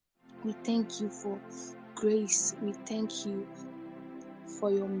We thank you for grace. We thank you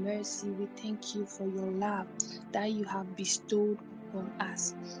for your mercy. We thank you for your love that you have bestowed on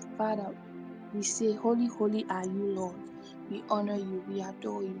us. Father, we say, Holy, holy are you, Lord. We honor you. We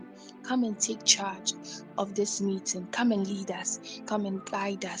adore you. Come and take charge of this meeting. Come and lead us. Come and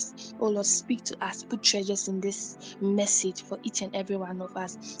guide us. Oh Lord, speak to us. Put treasures in this message for each and every one of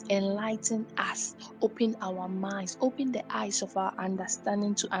us. Enlighten us. Open our minds. Open the eyes of our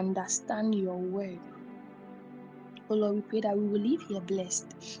understanding to understand your word. Oh Lord, we pray that we will leave here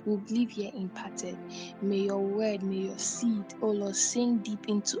blessed. We will leave here impacted. May your word, may your seed, oh Lord, sink deep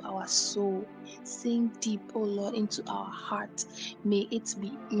into our soul. Sink deep, oh Lord, into our heart. May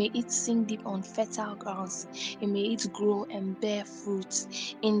it sink deep on fertile grounds. And may it grow and bear fruit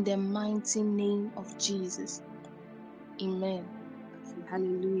in the mighty name of Jesus. Amen. Okay,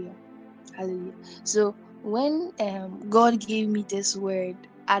 hallelujah. Hallelujah. So when God gave me this word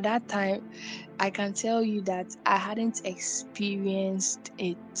at that time, I can tell you that I hadn't experienced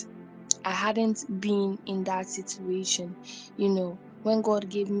it. I hadn't been in that situation. When God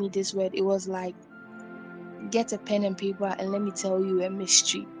gave me this word, it was like, get a pen and paper and let me tell you a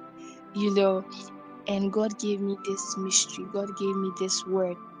mystery. You know, and God gave me this mystery. God gave me this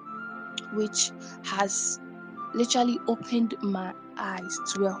word, which has literally opened my eyes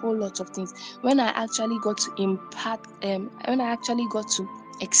to a whole lot of things. When I actually got to when I actually got to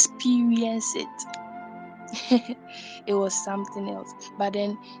experience it, it was something else. But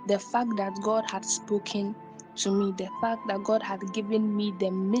then the fact that God had spoken to me, the fact that God had given me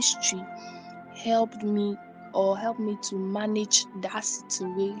the mystery, helped me to manage that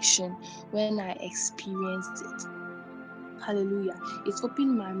situation when I experienced it. Hallelujah. It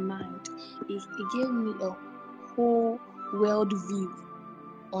opened my mind. It gave me a whole world view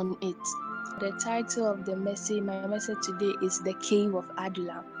on it. The title of my message today is The Cave of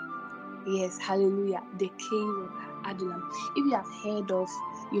Adullam. Yes, hallelujah. The Cave of Adulam. If you have heard of,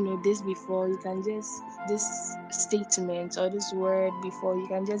 this before, you can just, this statement or this word before, you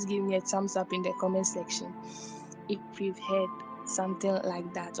can just give me a thumbs up in the comment section. If you've heard something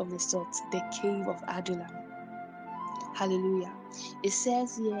like that of the sort, the Cave of Adulam. Hallelujah. It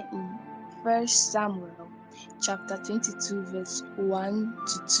says here in 1 Samuel chapter 22 verse 1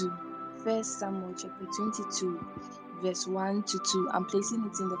 to 2. 1 Samuel chapter 22 verse 1 to 2. I'm placing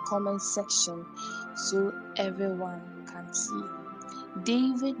it in the comment section so everyone can see.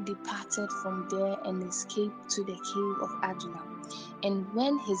 David departed from there and escaped to the cave of Adullam. And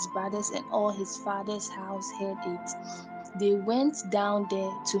when his brothers and all his father's house heard it, they went down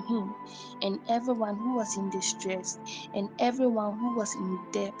there to him, and everyone who was in distress, and everyone who was in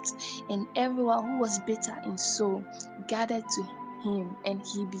debt, and everyone who was bitter in soul gathered to him, and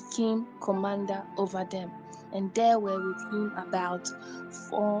he became commander over them. And there were with him about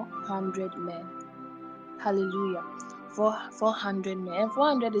 400 men. Hallelujah. 400 men. And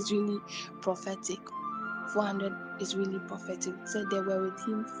 400 is really prophetic. 400 is really prophetic. So there were with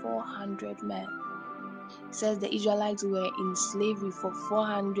him 400 men. It says the Israelites were in slavery for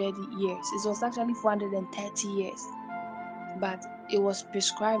 400 years. It was actually 430 years. But it was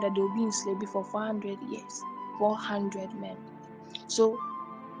prescribed that they will be in slavery for 400 years. 400 men. So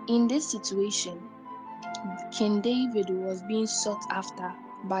in this situation, King David was being sought after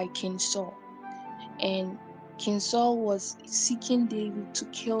by King Saul. And King Saul was seeking David to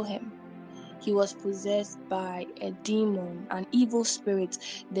kill him. He was possessed by a demon, an evil spirit.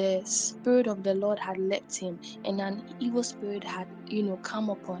 The spirit of the Lord had left him, and an evil spirit had, come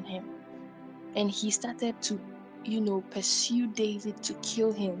upon him. And he started to, pursue David to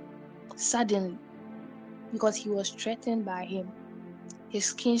kill him suddenly because he was threatened by him.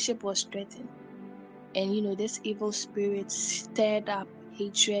 His kingship was threatened. And, this evil spirit stirred up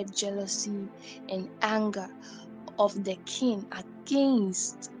hatred, jealousy, and anger of the king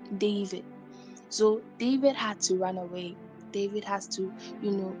against David. So David had to run away. David has to,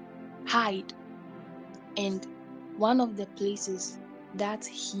 hide. And one of the places that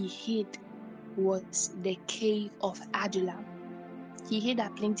he hid was the cave of Adulam. He hid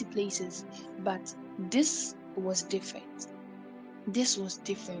at plenty places, but this was different. This was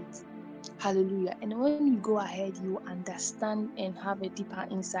different. Hallelujah. And when you go ahead, you understand and have a deeper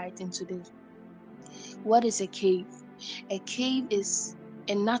insight into this. What is a cave? A cave is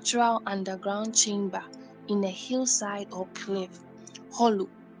a natural underground chamber in a hillside or cliff, hollow,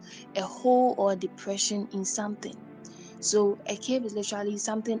 a hole or depression in something. So a cave is literally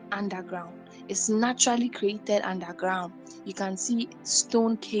something underground. It's naturally created underground. You can see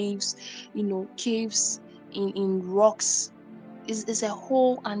stone caves, caves in rocks. It's a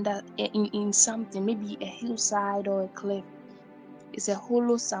hole in something, maybe a hillside or a cliff. It's a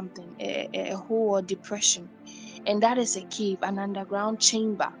hollow something, a hole or depression. And that is a cave, an underground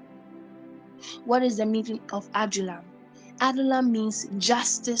chamber. What is the meaning of Adulam? Adulam means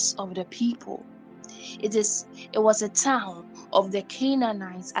justice of the people. It was a town of the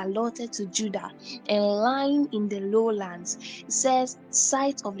Canaanites allotted to Judah and lying in the lowlands. It says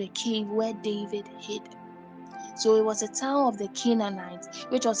site of the cave where David hid. So it was a town of the Canaanites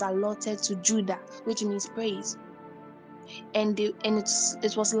which was allotted to Judah, which means praise.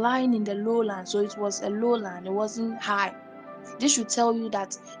 It was lying in the lowland, so it was a lowland, it wasn't high. This should tell you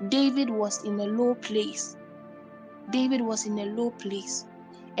that David was in a low place. David was in a low place,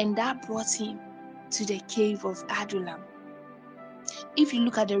 and that brought him to the cave of Adullam. If you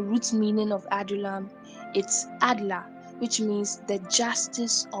look at the root meaning of Adulam, it's Adla, which means the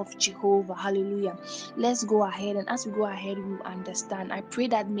justice of Jehovah. Hallelujah. Let's go ahead, and as we go ahead, we will understand. I pray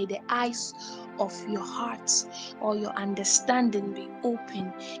that may the eyes of your hearts or your understanding be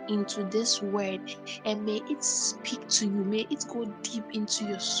open into this word, and may it speak to you. May it go deep into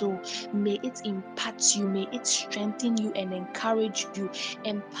your soul. May it impact you. May it strengthen you and encourage you,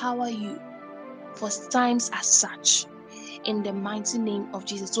 empower you for times as such, in the mighty name of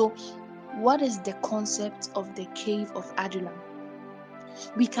Jesus. So, what is the concept of the cave of Adulam?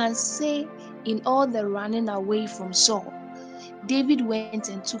 We can say, in all the running away from Saul, David went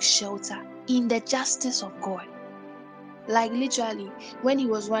and took shelter in the justice of God. Like literally, when he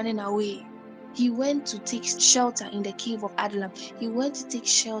was running away, he went to take shelter in the cave of Adulam. He went to take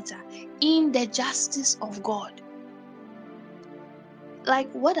shelter in the justice of God.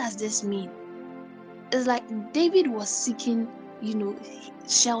 Like, what does this mean? It's like David was seeking,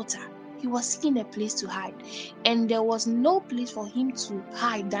 shelter. He was seeking a place to hide. And there was no place for him to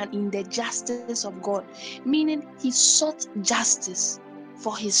hide than in the justice of God. Meaning, he sought justice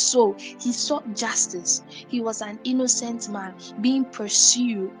for his soul. He sought justice. He was an innocent man being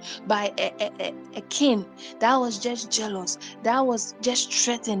pursued by a king that was just jealous, that was just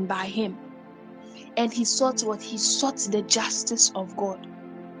threatened by him. And he sought what? He sought the justice of God.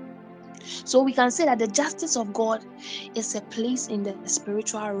 So we can say that the justice of God is a place in the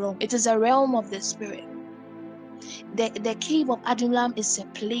spiritual realm. It is a realm of the spirit. The cave of Adulam is a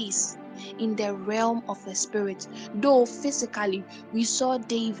place in the realm of the spirit. Though physically we saw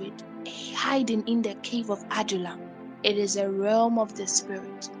David hiding in the cave of Adulam, it is a realm of the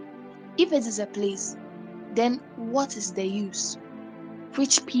spirit. If it is a place, then what is the use?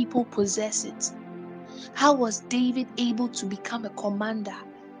 Which people possess it? How was David able to become a commander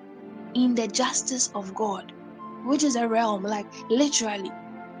in the justice of God, which is a realm? Like literally,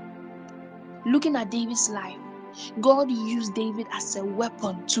 looking at David's life, God used David as a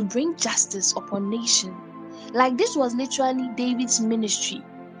weapon to bring justice upon nation. Like this was literally David's ministry.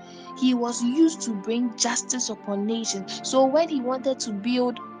 He was used to bring justice upon nations. So when he wanted to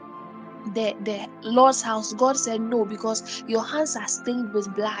build the Lord's house, God said no, because your hands are stained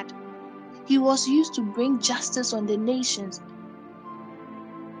with blood. He was used to bring justice on the nations.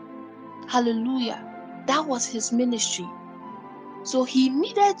 Hallelujah. That was his ministry. So he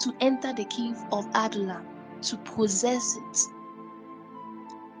needed to enter the cave of Adulam to possess it.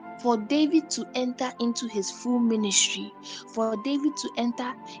 For David to enter into his full ministry, for David to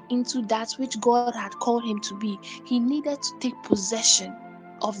enter into that which God had called him to be, he needed to take possession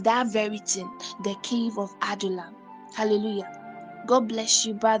of that very thing, the cave of Adulam. Hallelujah. God bless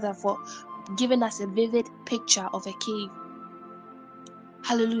you, brother, for giving us a vivid picture of a cave.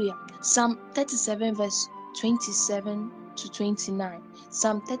 Hallelujah. Psalm 37, verse 27 to 29.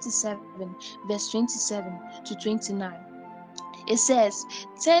 Psalm 37, verse 27 to 29. It says,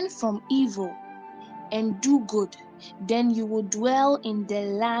 "Turn from evil and do good, then you will dwell in the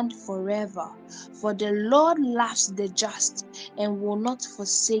land forever. For the Lord loves the just and will not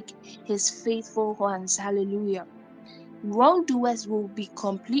forsake his faithful ones." Hallelujah. Wrongdoers will be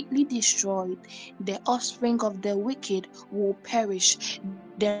completely destroyed. The offspring of the wicked will perish.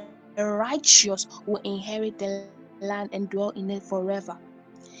 The righteous will inherit the land and dwell in it forever.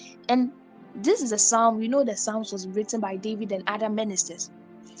 And this is a psalm. We know the psalms was written by David and other ministers,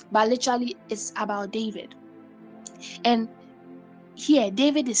 but literally it's about David. And here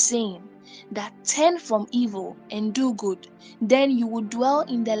David is saying that turn from evil and do good, then you will dwell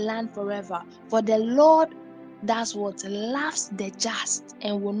in the land forever. For the Lord does what? Loves the just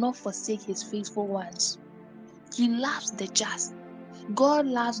and will not forsake his faithful ones. He loves the just. God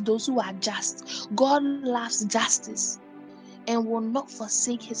loves those who are just. God loves justice and will not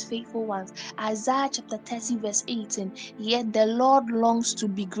forsake his faithful ones. Isaiah chapter 30, verse 18. Yet the Lord longs to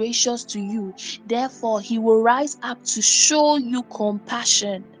be gracious to you. Therefore, he will rise up to show you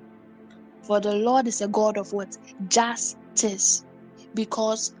compassion. For the Lord is a God of what? Justice.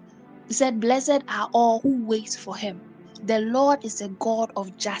 because he said, "Blessed are all who wait for him." The Lord is a God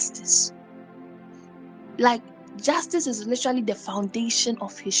of justice. Like, justice is literally the foundation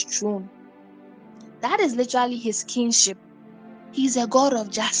of his throne. That is literally his kingship. He's a God of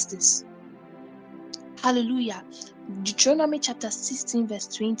justice. Hallelujah. Deuteronomy chapter 16, verse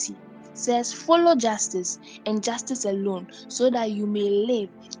 20 says, "Follow justice and justice alone, so that you may live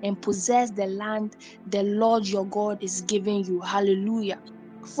and possess the land the Lord your God is giving you." Hallelujah.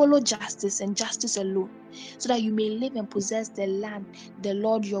 Follow justice and justice alone, so that you may live and possess the land the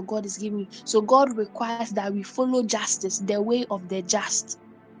Lord your God is giving you. So God requires that we follow justice, the way of the just.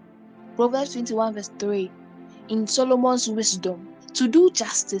 Proverbs 21, verse 3. In Solomon's wisdom, to do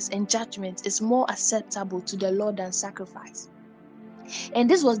justice and judgment is more acceptable to the Lord than sacrifice. And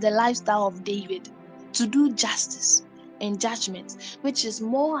this was the lifestyle of David, to do justice and judgment, which is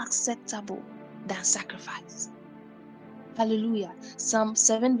more acceptable than sacrifice. Hallelujah. Psalm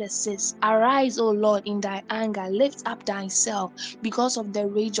 7 verse 6. "Arise, O Lord, in thy anger, lift up thyself because of the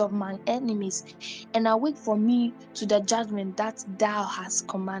rage of mine enemies, and awake for me to the judgment that thou hast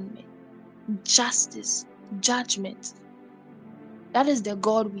commanded me." Justice, judgment. That is the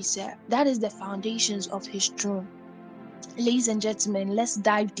God we serve. That is the foundations of his throne. Ladies and gentlemen, let's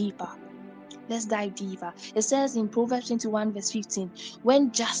dive deeper. Let's dive deeper. It says in Proverbs 21, verse 15,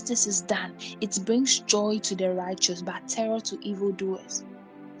 "When justice is done, it brings joy to the righteous, but terror to evildoers."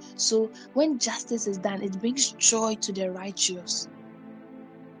 So, when justice is done, it brings joy to the righteous.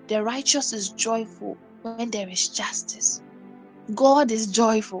 The righteous is joyful when there is justice. God is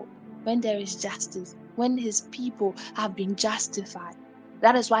joyful when there is justice, when his people have been justified.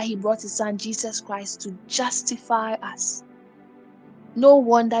 That is why he brought his son Jesus Christ to justify us. No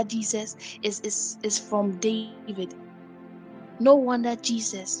wonder Jesus is from David. No wonder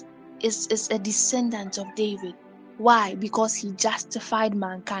Jesus is a descendant of David. Why? Because he justified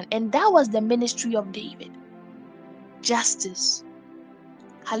mankind. And that was the ministry of David. Justice.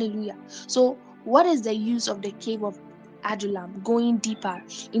 Hallelujah. So, what is the use of the cave of Adulam? Going deeper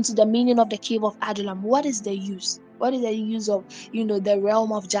into the meaning of the cave of Adulam, what is the use? What is the use of, the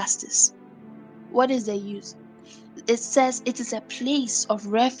realm of justice? What is the use? It says it is a place of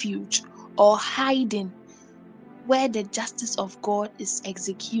refuge or hiding where the justice of God is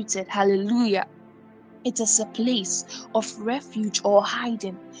executed. Hallelujah. It is a place of refuge or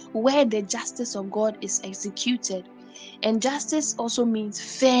hiding where the justice of God is executed. And justice also means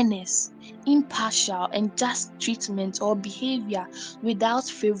fairness, impartial, and just treatment or behavior without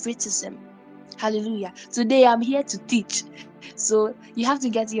favoritism. Hallelujah. Today I'm here to teach. So you have to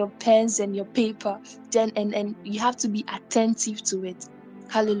get your pens and your paper, and you have to be attentive to it.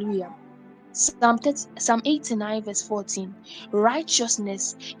 Hallelujah. Psalm 89, verse 14.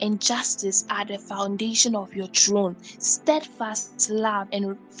 "Righteousness and justice are the foundation of your throne. Steadfast love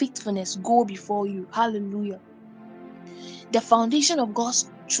and faithfulness go before you." Hallelujah. The foundation of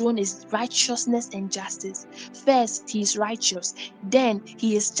God's throne is righteousness and justice. First, he is righteous, then,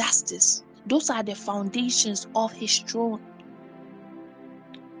 he is justice. Those are the foundations of his throne.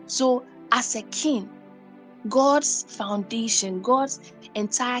 So, as a king, God's foundation, God's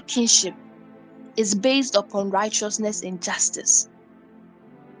entire kingship is based upon righteousness and justice.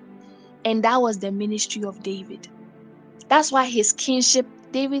 And that was the ministry of David. That's why his kingship,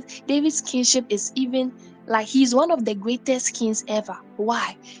 David's kingship is even like he's one of the greatest kings ever.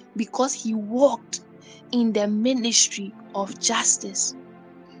 Why? Because he walked in the ministry of justice.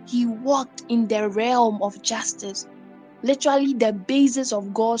 He walked in the realm of justice, literally the basis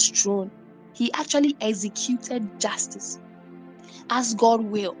of God's throne. He actually executed justice as God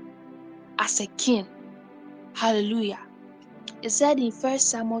will, as a king. Hallelujah. It said in 1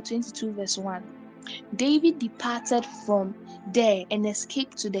 Samuel 22, verse 1, "David departed from there and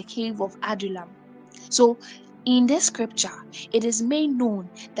escaped to the cave of Adullam." So, in this scripture, it is made known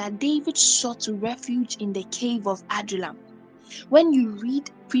that David sought to refuge in the cave of Adullam. When you read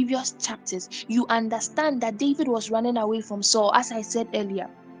previous chapters, you understand that David was running away from Saul, as I said earlier.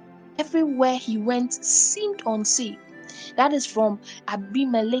 Everywhere he went seemed unsafe. That is from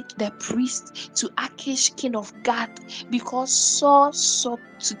Abimelech the priest to Achish king of Gath, because Saul sought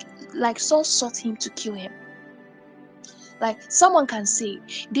him to kill him. Like, someone can say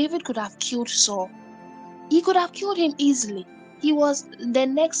David could have killed Saul. He could have killed him easily. He was the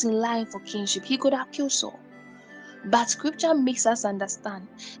next in line for kingship. He could have killed Saul. But scripture makes us understand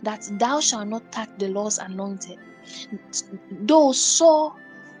that thou shalt not touch the Lord's anointed. Though Saul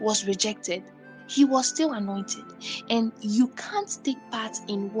was rejected, he was still anointed. And you can't take part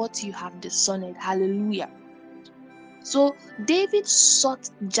in what you have dishonored. Hallelujah. So David sought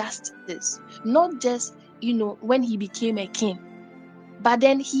justice, not just, when he became a king. But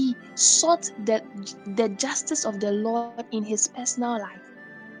then he sought the justice of the Lord in his personal life.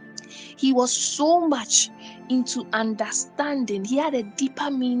 He was so much into understanding, he had a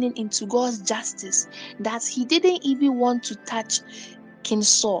deeper meaning into God's justice, that he didn't even want to touch King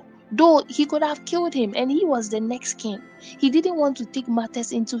Saul. Though he could have killed him and he was the next king, he didn't want to take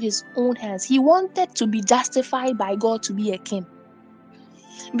matters into his own hands. He wanted to be justified by God to be a king,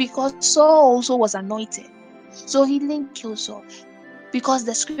 because Saul also was anointed. So he didn't kill Saul, because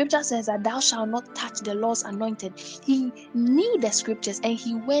the scripture says that thou shalt not touch the Lord's anointed. He knew the scriptures and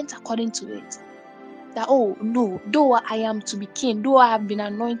he went according to it. That, oh no, though I am to be king, though I have been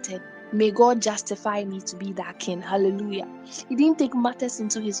anointed, may God justify me to be that king. Hallelujah. He didn't take matters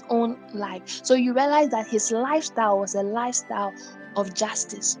into his own life. So you realize that his lifestyle was a lifestyle of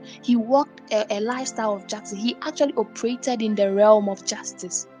justice. He walked a lifestyle of justice. He actually operated in the realm of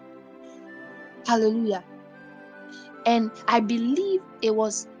justice. Hallelujah. And I believe it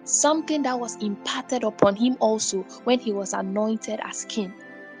was something that was imparted upon him also when he was anointed as king.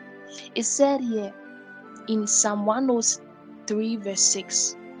 It said here in Psalm 103, verse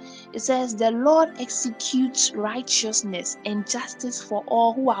 6, it says, the Lord executes righteousness and justice for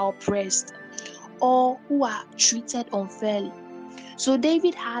all who are oppressed, all who are treated unfairly. So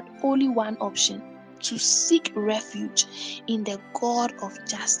David had only one option: to seek refuge in the God of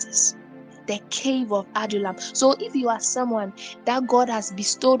justice, the Cave of Adullam. So if you are someone that God has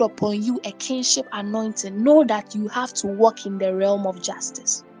bestowed upon you a kingship anointing, know that you have to walk in the realm of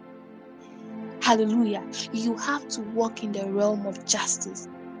justice. Hallelujah. You have to walk in the realm of justice.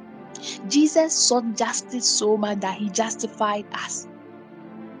 Jesus sought justice so much that he justified us.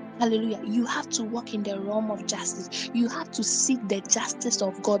 Hallelujah. You have to walk in the realm of justice. You have to seek the justice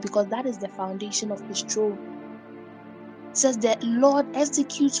of God, because that is the foundation of his throne. It says that Lord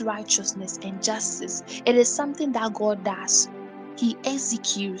executes righteousness and justice. It is something that God does. He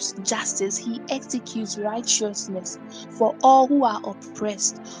executes justice. He executes righteousness for all who are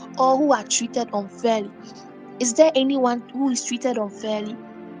oppressed, all who are treated unfairly. Is there anyone who is treated unfairly?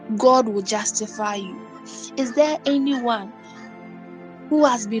 God will justify you. Is there anyone who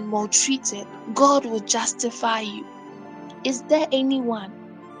has been maltreated? God will justify you. Is there anyone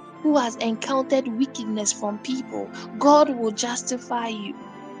who has encountered wickedness from people? God will justify you.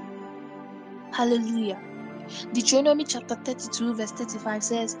 Hallelujah. Deuteronomy chapter 32, verse 35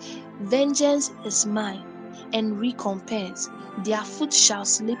 says, vengeance is mine, and recompense. Their foot shall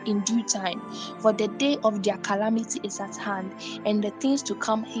slip in due time, for the day of their calamity is at hand, and the things to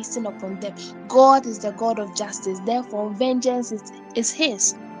come hasten upon them. God is the God of justice, therefore vengeance is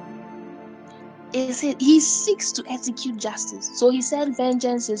his. He seeks to execute justice. So he said,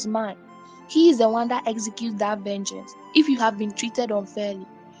 vengeance is mine. He is the one that executes that vengeance. If you have been treated unfairly,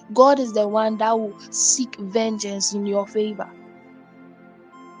 God is the one that will seek vengeance in your favor.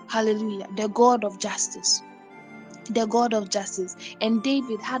 Hallelujah. The God of justice. The God of justice. And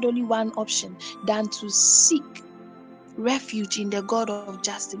David had only one option than to seek refuge in the God of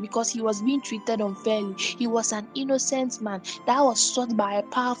justice, because he was being treated unfairly. He was an innocent man that was sought by a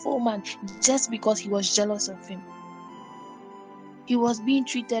powerful man just because he was jealous of him. He was being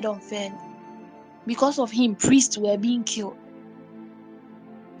treated unfairly. Because of him, priests were being killed.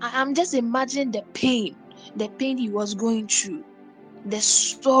 I'm just imagining the pain he was going through, the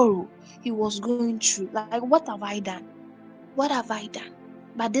sorrow he was going through. Like, what have I done? What have I done?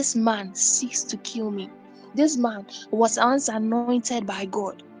 But this man seeks to kill me. This man was once anointed by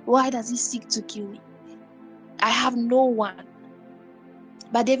God. Why does he seek to kill me? I have no one.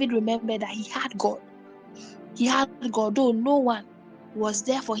 But David remembered that he had God. He had God, though no one was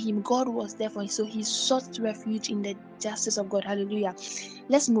there for him. God was there for him. So he sought refuge in the justice of God. Hallelujah.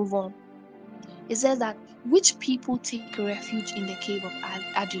 Let's move on. It says that which people take refuge in the cave of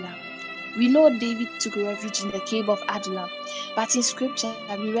Adulam. We know David took refuge in the cave of Adulam, but in scripture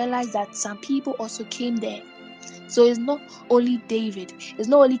we realize that some people also came there. So it's not only David, it's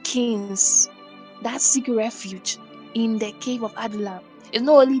not only kings that seek refuge in the cave of Adulam. It's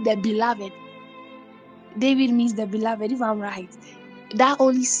not only the beloved. David means the beloved, if I'm right, that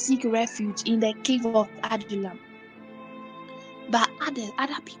only seek refuge in the cave of Adulam. But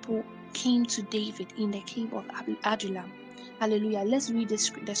other people came to David in the cave of Adulam. Hallelujah. Let's read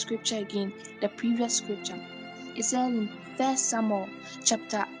the scripture again, the previous scripture. It says in 1 Samuel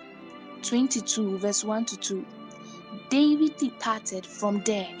chapter 22, verse 1 to 2. David departed from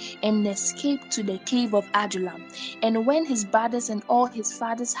there and escaped to the cave of Adulam. And when his brothers and all his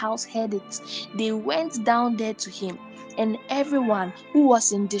father's house heard it, they went down there to him. and everyone who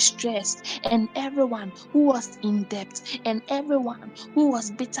was in distress, and everyone who was in debt, and everyone who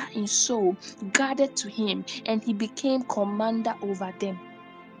was bitter in soul gathered to him, and he became commander over them.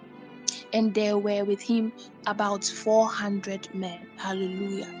 And there were with him about 400 men.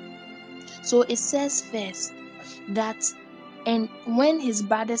 Hallelujah. So it says first that, and when his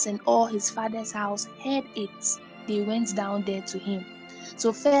brothers and all his father's house heard it, they went down there to him.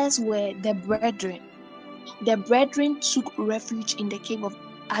 So first were the brethren. The brethren took refuge in the cave of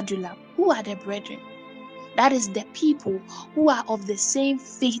Adulam. Who are the brethren? That is the people who are of the same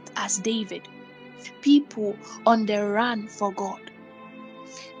faith as David, people on the run for God.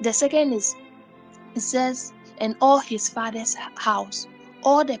 The second is, it says, and all his father's house,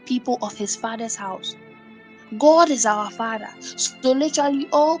 all the people of his father's house. God is our Father. So literally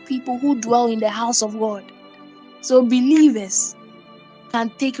all people who dwell in the house of God. So believers can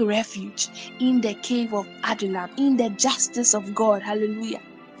take refuge in the cave of Adulam, in the justice of God. Hallelujah.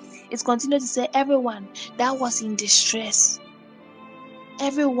 It continued to say, everyone that was in distress,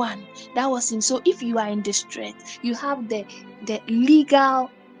 everyone that was in. So if you are in distress, you have the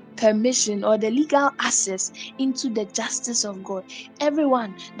legal permission or the legal access into the justice of God.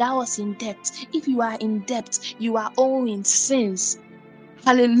 Everyone that was in debt, if you are in debt, you are owing sins.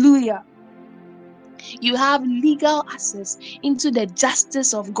 Hallelujah. You have legal access into the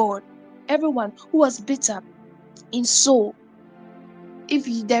justice of God. Everyone who was bitter in soul, if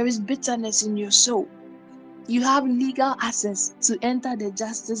there is bitterness in your soul, you have legal access to enter the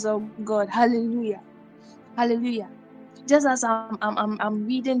justice of God. Hallelujah. Hallelujah. Just as I'm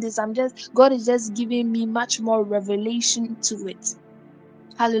reading this, God is just giving me much more revelation to it.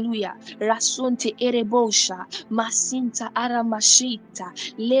 Hallelujah. Rasunte erebosha, masinta aramashita,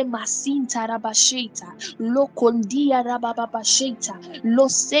 le masinta rabashita, lo kondia rababashita, lo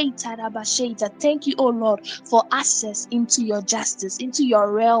seita rabashita. Thank you, O Lord, for access into your justice, into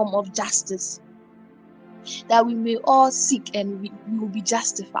your realm of justice, that we may all seek and we will be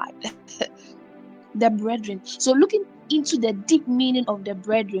justified. The brethren. So looking into the deep meaning of the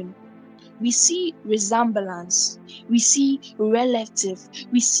brethren, we see resemblance, we see relative,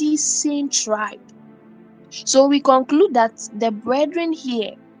 we see same tribe. So we conclude that the brethren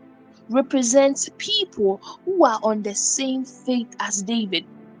here represents people who are on the same faith as David.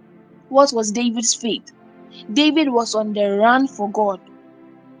 What was David's faith? David was on the run for God.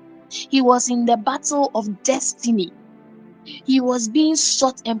 He was in the battle of destiny. He was being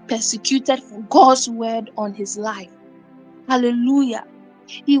sought and persecuted for God's word on his life. Hallelujah.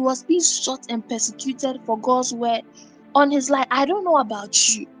 He was being sought and persecuted for God's word on his life. I don't know about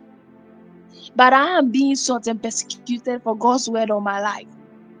you, but I am being sought and persecuted for God's word on my life.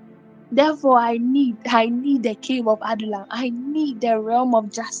 Therefore, I need the cave of Adulam. I need the realm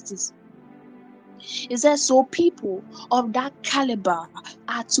of justice. It says, so people of that caliber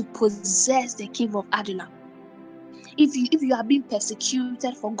are to possess the cave of Adulam. If you are being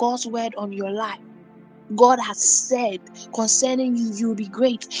persecuted for God's word on your life, God has said concerning you, you'll be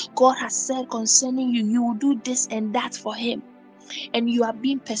great. God has said concerning you, you will do this and that for him. And you are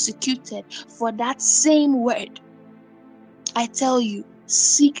being persecuted for that same word. I tell you,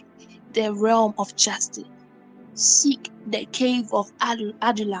 seek the realm of justice. Seek the cave of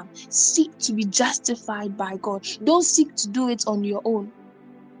Adulam. Seek to be justified by God. Don't seek to do it on your own.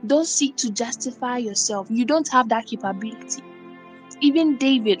 Don't seek to justify yourself. You don't have that capability. Even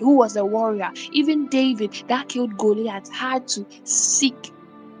David, who was a warrior, even David that killed Goliath, had to seek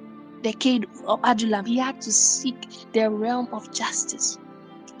the cave of Adulam. He had to seek the realm of justice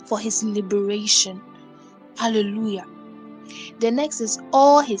for his liberation. Hallelujah. The next is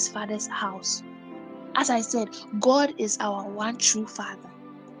all his father's house. As I said, God is our one true Father.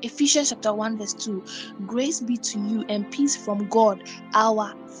 Ephesians chapter 1 verse 2. Grace be to you and peace from God,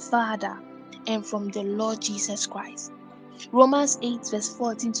 our Father, and from the Lord Jesus Christ. Romans 8 verse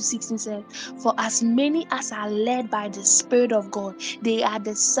 14 to 16 says, for as many as are led by the Spirit of God, they are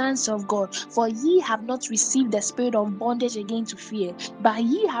the sons of God. For ye have not received the spirit of bondage again to fear, but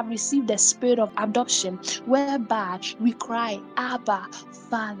ye have received the spirit of adoption, whereby we cry, Abba,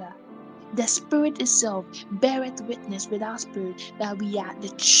 Father. The Spirit itself beareth witness with our spirit that we are the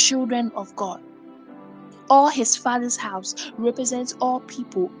children of God. All his father's house represents all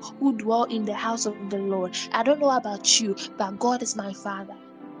people who dwell in the house of the Lord. I don't know about you, but God is my Father.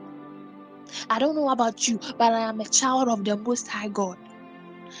 I don't know about you, but I am a child of the Most High God.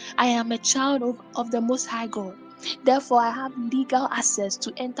 I am a child of the Most High God. Therefore, I have legal access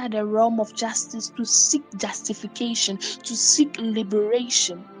to enter the realm of justice, to seek justification, to seek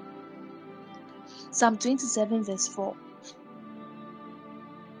liberation. Psalm 27 verse 4.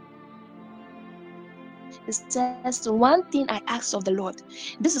 It says, one thing I ask of the Lord,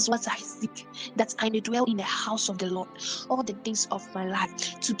 this is what I seek, that I may dwell in the house of the Lord all the days of my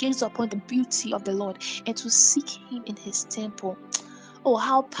life, to gaze upon the beauty of the Lord and to seek him in his temple. Oh,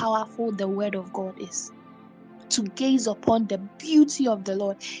 how powerful the word of God is. To gaze upon the beauty of the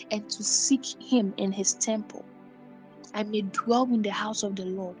Lord and to seek him in his temple. I may dwell in the house of the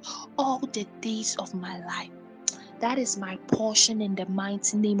Lord all the days of my life. That is my portion in the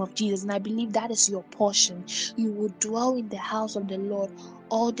mighty name of Jesus. And I believe that is your portion. You will dwell in the house of the Lord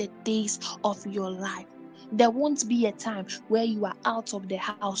all the days of your life. There won't be a time where you are out of the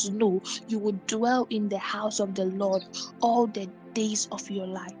house. No, you will dwell in the house of the Lord all the days of your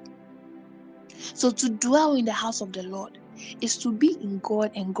life. So to dwell in the house of the Lord is to be in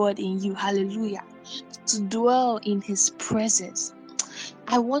God and God in you. Hallelujah. To dwell in his presence.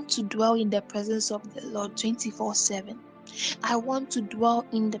 I want to dwell in the presence of the Lord 24/7. I want to dwell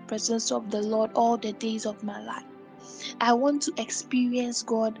in the presence of the Lord all the days of my life. I want to experience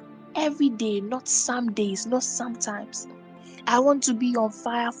God every day, not some days, not sometimes. I want to be on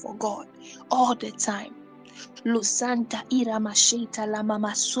fire for God all the time. Lo santa ira masheta la mama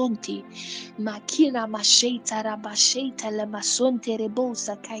sonte, makina masheta rabasheta la masonte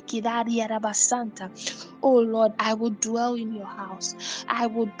rebosa kaikidari arabasanta. Oh Lord, I will dwell in your house. I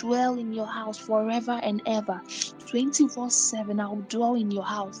will dwell in your house forever and ever. 24/7, I will dwell in your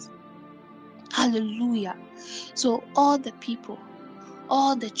house. Hallelujah. So all the people,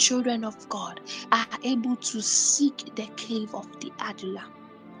 all the children of God are able to seek the cave of the Adulam.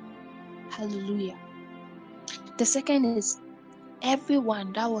 Hallelujah. The second is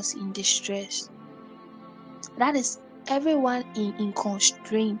everyone that was in distress. That is everyone in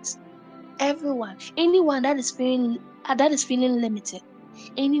constraint. Everyone, anyone that is feeling limited,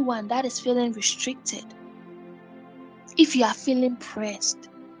 anyone that is feeling restricted. If you are feeling pressed,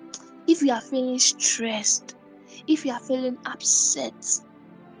 if you are feeling stressed, if you are feeling upset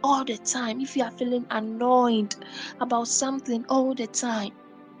all the time, if you are feeling annoyed about something all the time,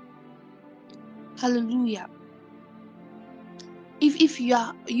 hallelujah. If you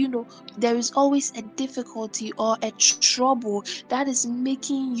are, there is always a difficulty or a trouble that is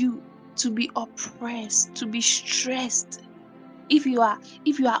making you to be oppressed, to be stressed. If you are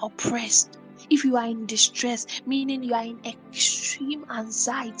oppressed, if you are in distress, meaning you are in extreme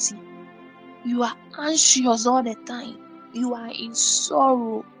anxiety, you are anxious all the time, you are in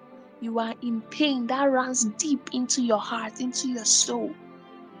sorrow, you are in pain that runs deep into your heart, into your soul.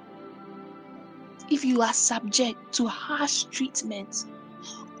 If you are subject to harsh treatment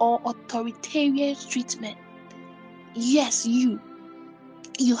or authoritarian treatment, yes, you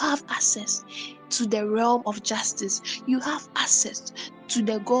have access to the realm of justice. You have access to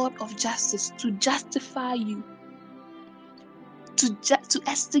the God of justice to justify you, to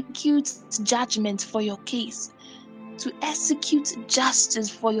execute judgment for your case, to execute justice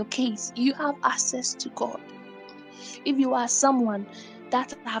for your case. You have access to God. If you are someone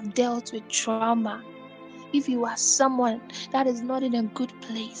that have dealt with trauma, if you are someone that is not in a good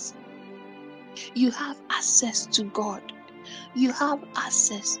place, you have access to God. You have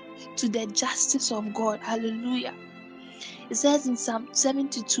access to the justice of God. Hallelujah. It says in Psalm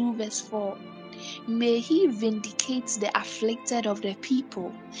 72 verse 4, may he vindicate the afflicted of the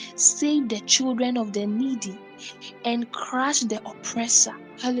people, save the children of the needy, and crush the oppressor.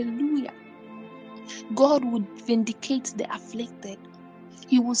 Hallelujah. God would vindicate the afflicted.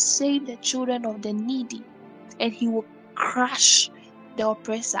 He will save the children of the needy, and he will crush the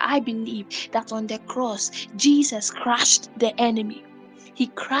oppressor. I believe that on the cross, Jesus crushed the enemy. He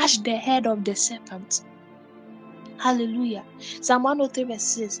crushed the head of the serpent. Hallelujah. Psalm 103 verse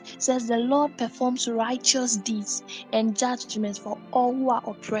 6 says, the Lord performs righteous deeds and judgments for all who are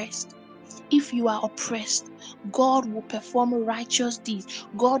oppressed. If you are oppressed, God will perform righteous deeds.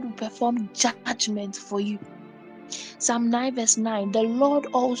 God will perform judgment for you. Psalm 9 verse 9, the Lord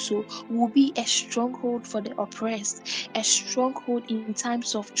also will be a stronghold for the oppressed, a stronghold in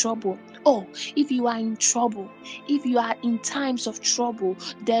times of trouble. Oh, if you are in trouble, if you are in times of trouble,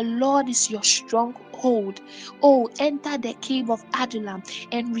 the Lord is your stronghold. Oh, enter the cave of Adulam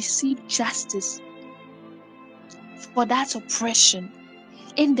and receive justice for that oppression.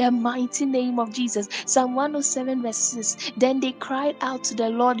 In the mighty name of Jesus. Psalm 107 verse 6. Then they cried out to the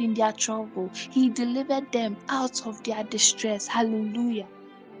Lord in their trouble. He delivered them out of their distress. Hallelujah.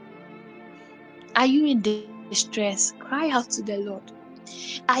 Are you in distress? Cry out to the Lord.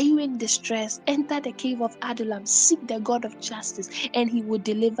 Are you in distress? Enter the cave of Adulam. Seek the God of justice, and he will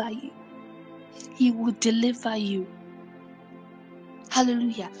deliver you. He will deliver you.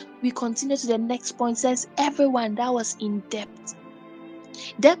 Hallelujah. We continue to the next point. It says, everyone that was in debt.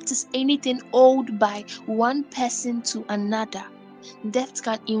 Debt is anything owed by one person to another. Debt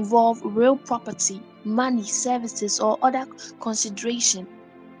can involve real property, money, services, or other consideration.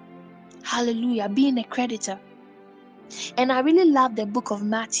 Hallelujah, being a creditor. And I really love the book of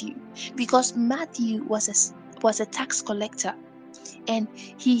Matthew, because Matthew was a tax collector, and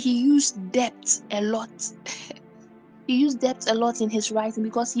he used debt a lot. He used debt a lot in his writing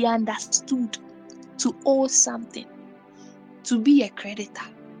because he understood to owe something, to be a creditor.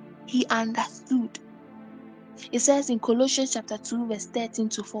 He understood. It says in Colossians chapter 2, verse 13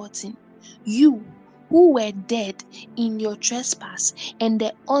 to 14, you who were dead in your trespass and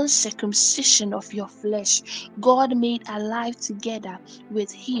the uncircumcision of your flesh, God made alive together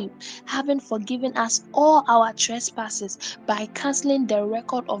with him, having forgiven us all our trespasses by canceling the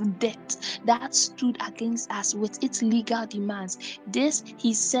record of debt that stood against us with its legal demands. This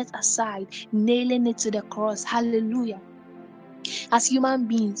he set aside, nailing it to the cross. Hallelujah. As human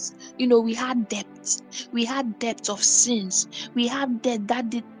beings, we had debt. We had debt of sins. We had debt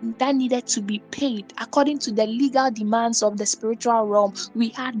that needed to be paid according to the legal demands of the spiritual realm. We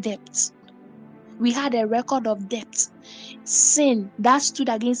had debt. We had a record of debt. Sin that stood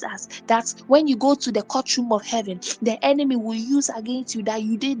against us. That when you go to the courtroom of heaven, the enemy will use against you that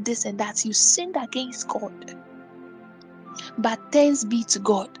you did this and that. You sinned against God. But thanks be to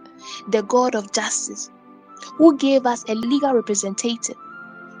God, the God of justice, who gave us a legal representative,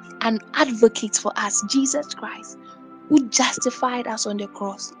 an advocate for us, Jesus Christ, who justified us on the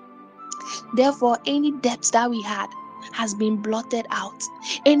cross. Therefore, any debt that we had has been blotted out.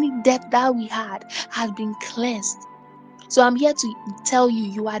 Any debt that we had has been cleansed. So I'm here to tell you,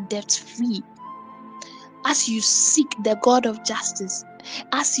 you are debt free. As you seek the God of justice,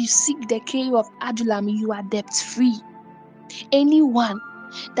 as you seek the Cave of Adullam, you are debt free. Anyone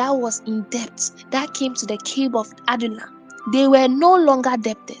that was in debt that came to the Cave of Adullam, they were no longer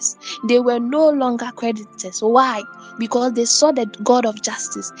debtors. They were no longer creditors. Why? Because they saw the God of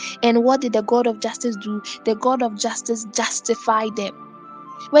justice. And what did the God of justice do? The God of justice justified them.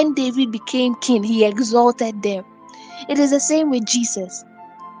 When David became king, he exalted them. It is the same with Jesus.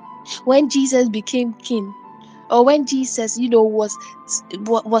 When Jesus became king, or when Jesus,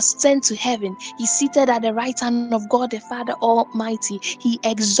 was sent to heaven, he seated at the right hand of God the Father Almighty. He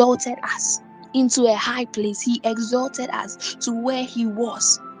exalted us into a high place. He exalted us to where he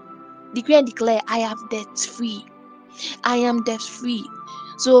was. Decree and declare, I am debt free. I am debt free.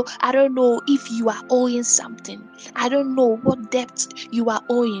 So I don't know if you are owing something. I don't know what debt you are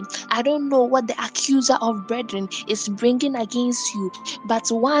owing. I don't know what the accuser of brethren is bringing against you. But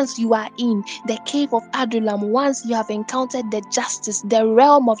once you are in the cave of Adulam, once you have encountered the justice, the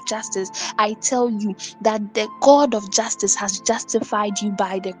realm of justice, I tell you that the God of justice has justified you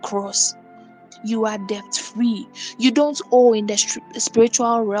by the cross. You are debt free. You don't owe in the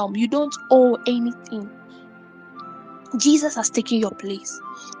spiritual realm. You don't owe anything. Jesus has taken your place.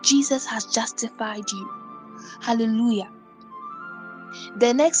 Jesus has justified you. Hallelujah.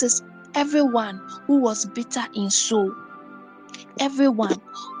 The next is everyone who was bitter in soul. Everyone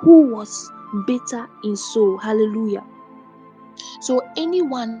who was bitter in soul. Hallelujah. So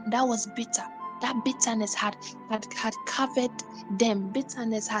anyone that was bitter, that bitterness had covered them.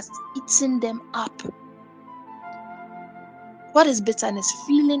 Bitterness has eaten them up. What is bitterness?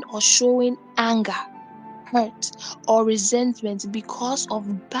 Feeling or showing anger, hurt, or resentment because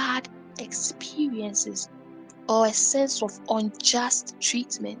of bad experiences or a sense of unjust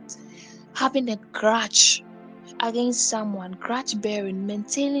treatment. Having a grudge against someone, grudge bearing,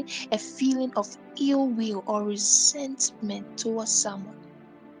 maintaining a feeling of ill will or resentment towards someone.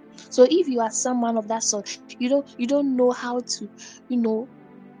 So if you are someone of that sort, you don't know how to,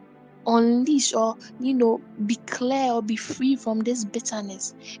 unleash or be clear or be free from this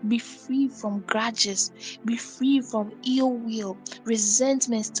bitterness, be free from grudges, be free from ill will,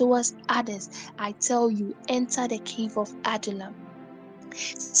 resentments towards others. I tell you, enter the cave of Adulam.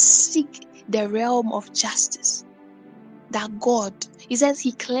 Seek the realm of justice. That God, he says,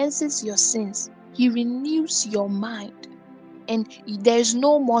 he cleanses your sins, he renews your mind, and there is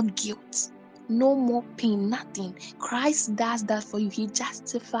no more guilt, no more pain, nothing. Christ does that for you. He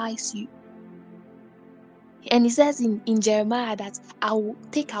justifies you. And he says in Jeremiah that I will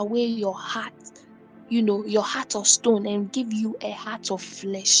take away your heart, your heart of stone, and give you a heart of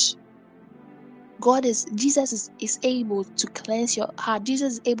flesh. Jesus is able to cleanse your heart.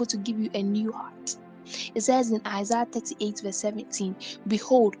 Jesus is able to give you a new heart. It says in Isaiah 38 verse 17,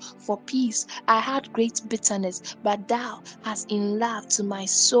 behold, for peace I had great bitterness, but thou hast in love to my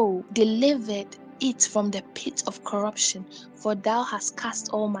soul delivered it from the pit of corruption, for thou hast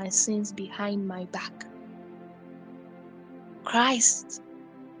cast all my sins behind my back. Christ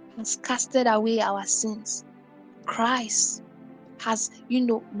has casted away our sins. Christ has,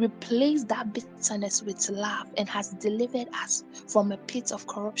 replaced that bitterness with love and has delivered us from a pit of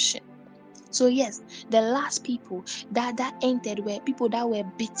corruption. So yes, the last people that entered were people that were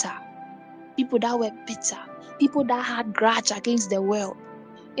bitter, people that had grudge against the world.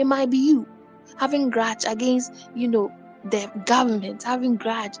 It might be you having grudge against, the government, having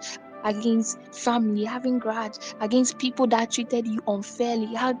grudge against family, having grudge against people that treated you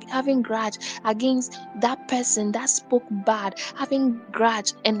unfairly, having grudge against that person that spoke bad, having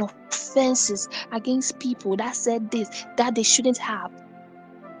grudge and offenses against people that said this that they shouldn't have,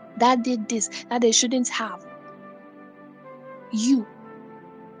 that did this that they shouldn't have. You,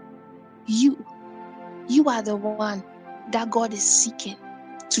 you, you are the one that God is seeking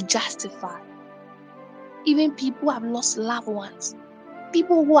to justify. Even people who have lost loved ones,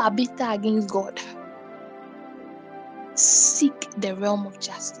 people who are bitter against God, seek the realm of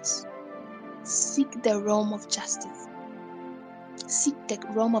justice. Seek the realm of justice. Seek the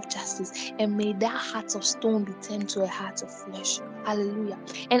realm of justice, and may that heart of stone be turned to a heart of flesh. Hallelujah.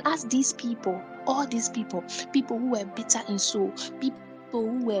 And as these people, all these people who were bitter in soul, people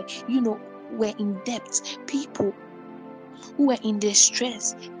who were, were in debt, people who were in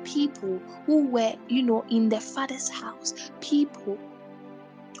distress, people who were, in the Father's house, people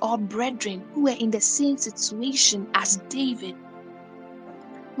or brethren who were in the same situation as David.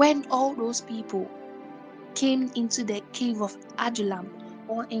 When all those people came into the cave of Adullam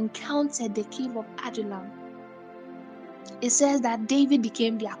or encountered the cave of Adullam, it says that David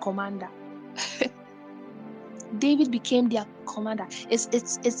became their commander. David became their commander.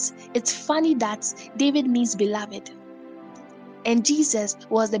 It's funny that David means beloved. And Jesus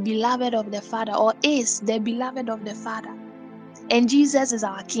was the beloved of the Father, or is the beloved of the Father. And Jesus is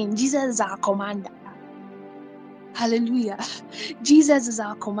our King. Jesus is our commander. Hallelujah. Jesus is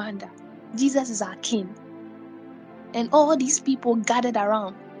our commander. Jesus is our King. And all these people gathered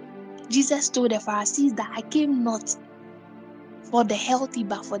around. Jesus told the Pharisees that I came not for the healthy,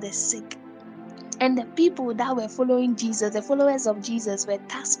 but for the sick. And the people that were following Jesus, the followers of Jesus, were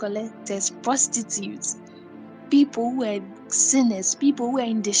tax collectors, prostitutes, people who were sinners, people who were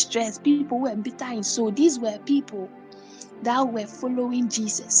in distress, people who were bitter in soul. These were people that were following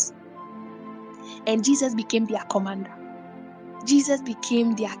Jesus. And Jesus became their commander. Jesus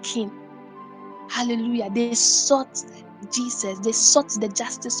became their king. Hallelujah. They sought Jesus. They sought the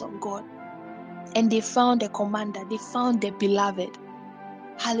justice of God. And they found a commander. They found the beloved.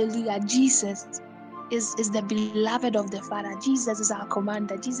 Hallelujah. Jesus is the beloved of the Father. Jesus is our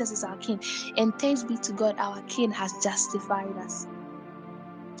commander. Jesus is our King. And thanks be to God, our King has justified us.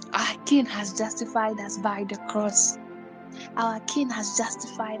 Our King has justified us by the cross. Our King has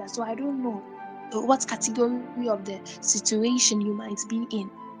justified us. So I don't know what category of the situation you might be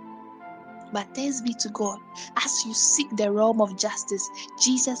in. But thanks be to God, as you seek the realm of justice,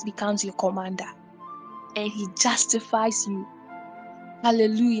 Jesus becomes your commander and he justifies you.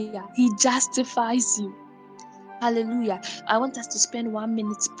 Hallelujah. He justifies you. Hallelujah. I want us to spend 1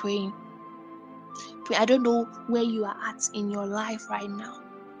 minute praying. I don't know where you are at in your life right now.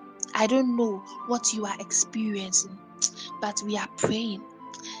 I don't know what you are experiencing, but we are praying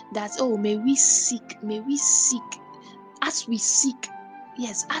that, may we seek, as we seek,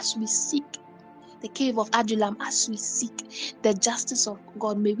 yes, as we seek the cave of Adulam, as we seek the justice of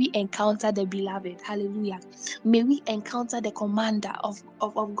God, may we encounter the beloved. Hallelujah. May we encounter the commander of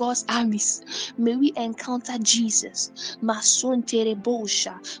God's armies. May we encounter Jesus. Mason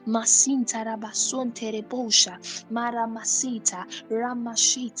terebosha, masin tarabason terebosha, maramasita,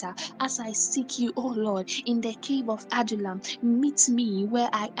 ramashita. As I seek you, oh Lord, in the cave of Adulam, meet me where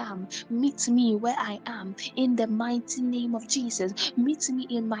I am. Meet me where I am. In the mighty name of Jesus, meet me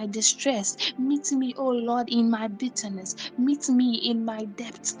in my distress. Meet me, oh Lord, in my bitterness. Meet me in my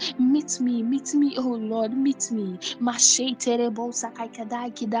depths. Meet me, oh Lord, meet me. Masheterebo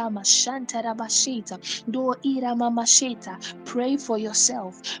sakaikadai kidama shantarabasheta. Do ira mamasheta. Pray for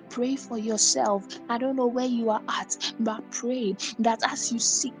yourself. Pray for yourself. I don't know where you are at, but pray that as you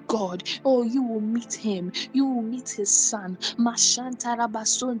seek God, oh, you will meet him. You will meet his son.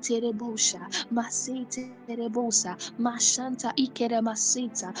 Mashantarabason terebosha. Maseterebosa. Mashanta ikere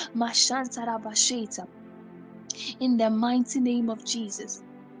maseta. Mashanta rabasheta. In the mighty name of Jesus.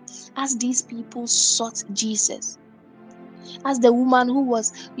 As these people sought Jesus, as the woman who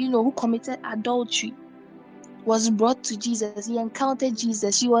was, who committed adultery was brought to Jesus, he encountered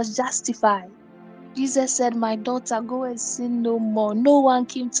Jesus, she was justified. Jesus said, my daughter, go and sin no more. No one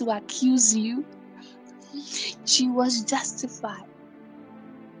came to accuse you. She was justified.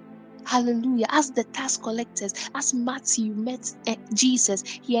 Hallelujah. As the tax collectors, as Matthew met Jesus,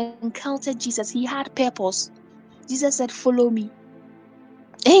 he encountered Jesus. He had purpose. Jesus said, "Follow me."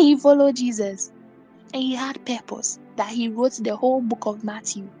 And he followed Jesus. And he had purpose that he wrote the whole book of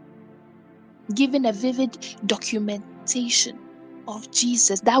Matthew, giving a vivid documentation of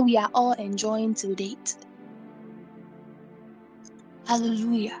Jesus that we are all enjoying till date.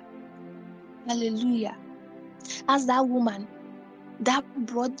 Hallelujah. Hallelujah. As that woman that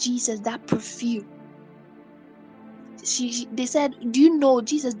brought Jesus that perfume, they said, "Do you know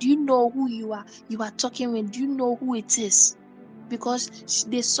Jesus? Do you know who you are talking with? Do you know who it is?" Because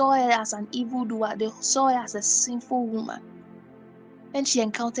they saw her as an evildoer, they saw her as a sinful woman. And she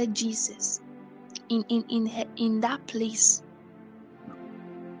encountered Jesus in that place,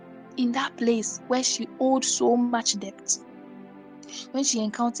 where she owed so much debt. When she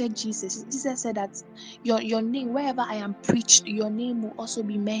encountered Jesus, Jesus said that your name, wherever I am preached, your name will also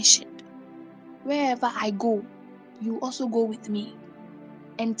be mentioned. Wherever I go, you also go with me.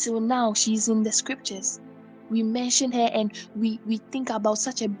 Until now, she's in the scriptures. We mention her and we think about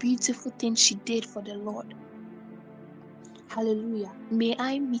such a beautiful thing she did for the Lord. Hallelujah. May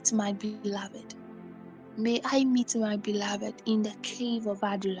I meet my beloved. May I meet my beloved in the cave of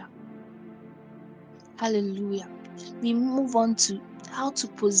Adullam. Hallelujah. We move on to how to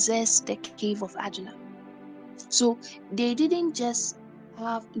possess the cave of Adullam. So they didn't just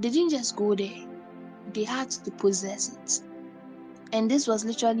go there. They had to possess it. And this was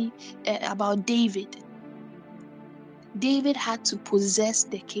literally about David. David had to possess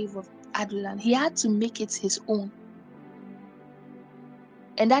the cave of Adullam. He had to make it his own.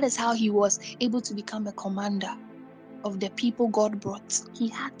 And that is how he was able to become a commander of the people God brought. He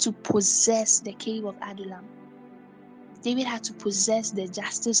had to possess the cave of Adullam. David had to possess the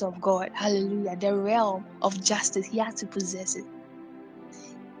justice of God. Hallelujah. The realm of justice. He had to possess it.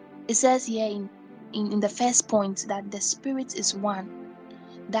 It says here in the first point that the Spirit is one.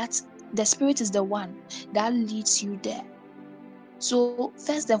 That the Spirit is the one that leads you there. So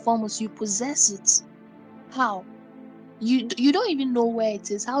first and foremost, you possess it. How? You don't even know where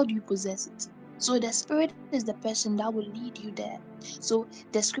it is. How do you possess it? So the Spirit is the person that will lead you there. So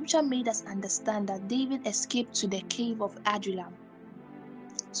the scripture made us understand that David escaped to the cave of Adulam.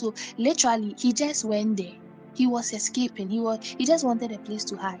 So literally, he just went there. He was escaping. He just wanted a place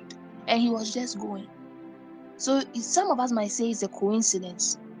to hide, and he was just going. So some of us might say it's a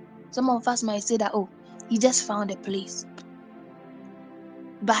coincidence. Some of us might say that, oh, he just found a place.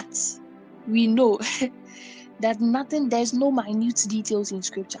 But we know that there's no minute details in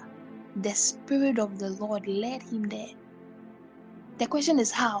scripture. The Spirit of the Lord led him there. The question is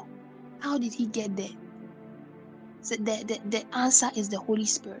how? How did he get there? So the answer is the Holy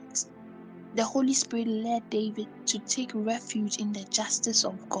Spirit. The Holy Spirit led David to take refuge in the justice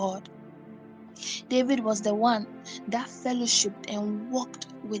of God. David was the one that fellowshipped and walked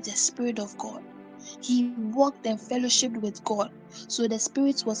with the Spirit of God. He walked and fellowshipped with God. So the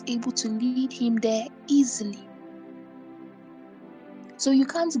Spirit was able to lead him there easily. So you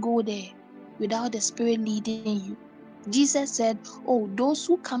can't go there without the Spirit leading you. Jesus said, "Oh, those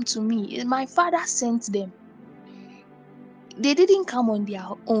who come to me, my Father sent them." They didn't come on their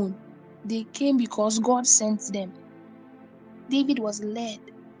own. They came because God sent them. David was led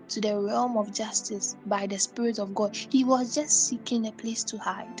to the realm of justice by the Spirit of God. He was just seeking a place to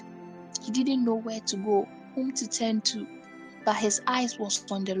hide. He didn't know where to go, whom to turn to, but his eyes was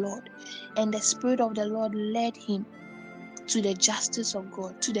on the Lord. And the Spirit of the Lord led him to the justice of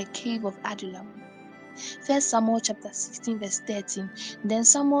God, to the cave of Adulam. 1 Samuel chapter 16 verse 13. Then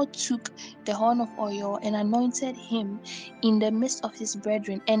Samuel took the horn of oil and anointed him in the midst of his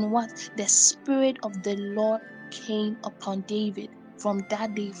brethren. And what? The Spirit of the Lord came upon David from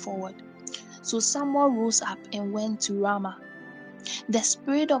that day forward. So Samuel rose up and went to Ramah. The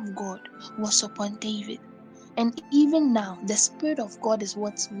Spirit of God was upon David. And even now, the Spirit of God is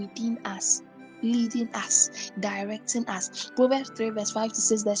what's within us, leading us, directing us. Proverbs 3 verse 5 to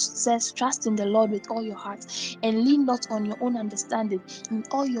 6 that says, "Trust in the Lord with all your heart and lean not on your own understanding. In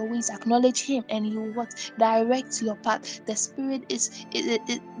all your ways acknowledge him and he will what? Direct your path." The Spirit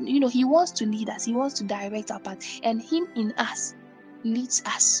he wants to lead us. He wants to direct our path. And him in us leads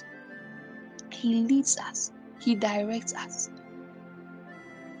us. He leads us. He directs us.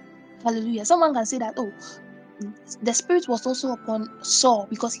 Hallelujah. Someone can say that, oh, the Spirit was also upon Saul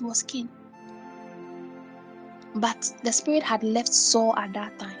because he was king. But the Spirit had left Saul at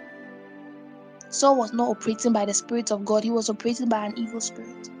that time. Saul was not operating by the Spirit of God. He was operating by an evil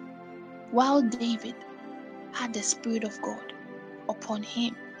spirit. While David had the Spirit of God upon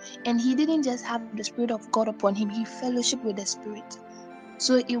him. And he didn't just have the Spirit of God upon him. He fellowshiped with the Spirit.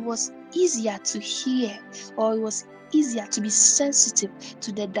 So it was easier to hear, or it was easier to be sensitive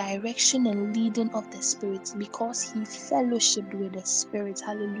to the direction and leading of the Spirit because he fellowshipped with the Spirit.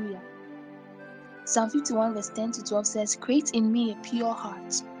 Hallelujah. Psalm 51 verse 10 to 12 says, "Create in me a pure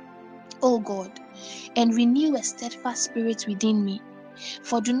heart, O God, and renew a steadfast spirit within me.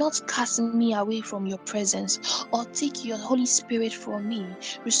 For do not cast me away from your presence, or take your Holy Spirit from me.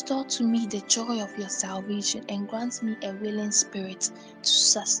 Restore to me the joy of your salvation, and grant me a willing spirit to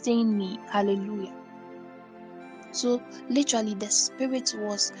sustain me." Hallelujah. So, literally, the Spirit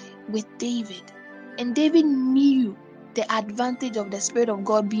was with David, and David knew the advantage of the Spirit of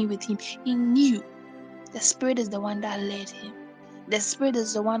God being with him. He knew the Spirit is the one that led him. The Spirit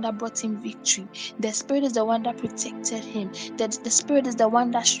is the one that brought him victory. The Spirit is the one that protected him. The Spirit is the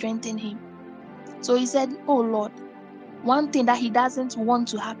one that strengthened him. So he said, "Oh Lord, one thing that he doesn't want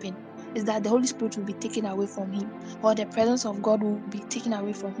to happen is that the Holy Spirit will be taken away from him, or the presence of God will be taken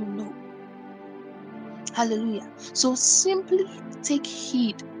away from him." No. Hallelujah. So simply take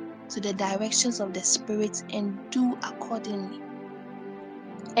heed to the directions of the Spirit and do accordingly.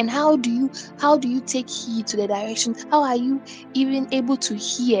 And how do you take heed to the direction? How are you even able to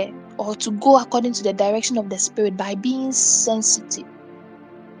hear or to go according to the direction of the Spirit? By being sensitive.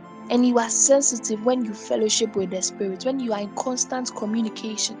 And you are sensitive when you fellowship with the Spirit, when you are in constant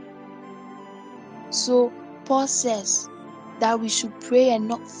communication. So Paul says that we should pray and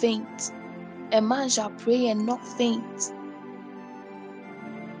not faint. A man shall pray and not faint.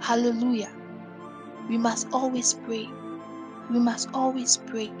 Hallelujah. We must always pray. We must always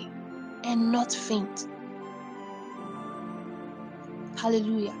pray and not faint.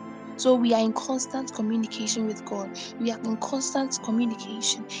 Hallelujah. So we are in constant communication with God. We are in constant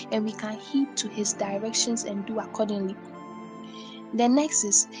communication, and we can heed to his directions and do accordingly. The next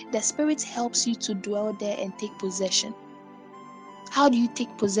is the Spirit helps you to dwell there and take possession. How do you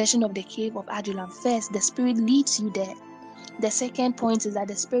take possession of the cave of Adullam? First, the Spirit leads you there. The second point is that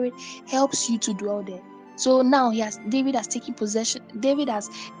the Spirit helps you to dwell there. So now David has taken possession. David has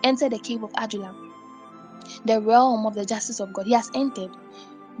entered the cave of Adullam, the realm of the justice of God. He has entered.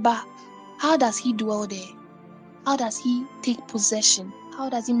 But how does he dwell there? How does he take possession? How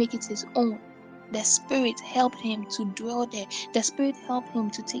does he make it his own? The Spirit helped him to dwell there. The Spirit helped him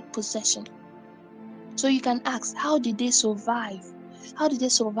to take possession. So you can ask, how did they survive? How did they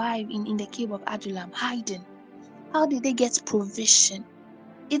survive in the cave of Adulam, hiding? How did they get provision?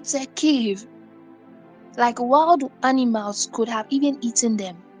 It's a cave. Like wild animals could have even eaten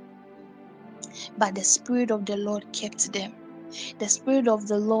them. But the Spirit of the Lord kept them. The Spirit of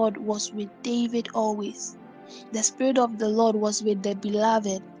the Lord was with David always. The Spirit of the Lord was with the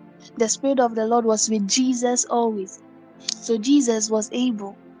beloved. The Spirit of the Lord was with Jesus always. So Jesus was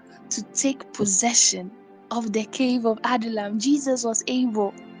able to take possession of the cave of Adulam. Jesus was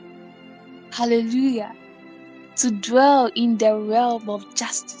able, hallelujah, to dwell in the realm of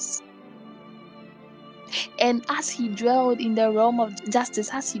justice. And as he dwelled in the realm of justice,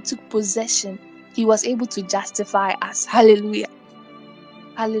 as he took possession, he was able to justify us. Hallelujah.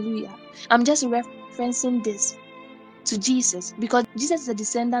 Hallelujah. I'm just referencing this to Jesus because Jesus is a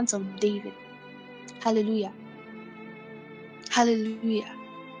descendant of David. Hallelujah. Hallelujah.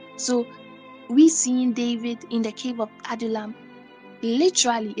 So we seeing David in the cave of Adulam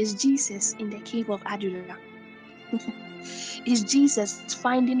literally is Jesus in the cave of Adulam. Is Jesus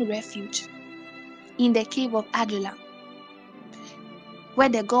finding refuge in the cave of Adulam, where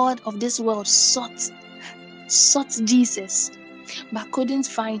the God of this world sought Jesus but couldn't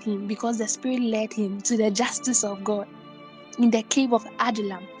find him because the Spirit led him to the justice of God in the cave of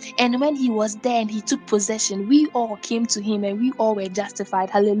Adulam. And when he was there and he took possession, we all came to him and we all were justified.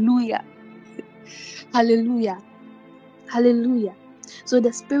 Hallelujah. Hallelujah. Hallelujah. So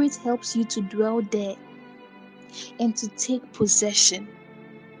the Spirit helps you to dwell there and to take possession.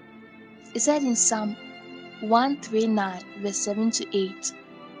 It said in Psalm 139, verse 7 to 8,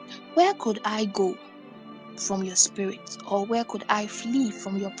 "Where could I go from your Spirit, or where could I flee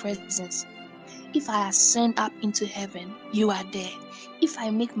from your presence? If I ascend up into heaven, you are there. If I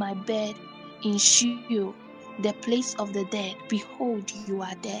make my bed in Sheol, the place of the dead, behold, you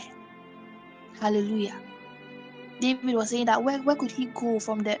are there." Hallelujah. David was saying that where could he go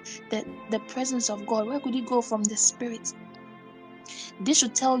from the presence of God? Where could he go from the Spirit? This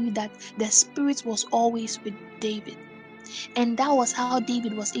should tell you that the Spirit was always with David. And that was how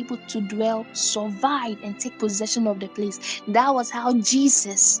David was able to dwell, survive, and take possession of the place. That was how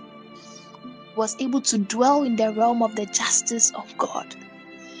Jesus was able to dwell in the realm of the justice of God.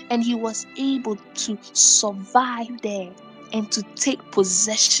 And he was able to survive there and to take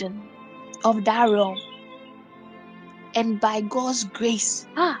possession of that realm. And by God's grace,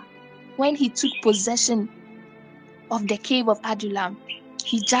 when he took possession of the cave of Adulam,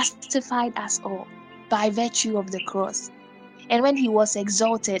 he justified us all by virtue of the cross. And when he was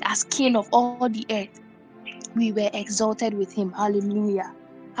exalted as king of all the earth, we were exalted with him. Hallelujah.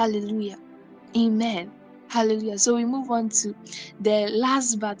 Hallelujah. Amen. Hallelujah. So we move on to the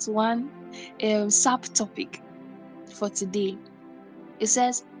last but one subtopic for today. It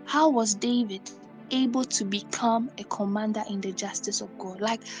says, how was David able to become a commander in the justice of God?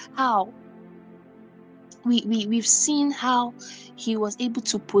 Like how we've seen how he was able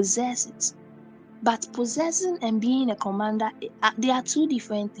to possess it. But possessing and being a commander, they are two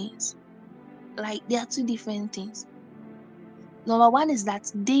different things. Like they are two different things. Number one is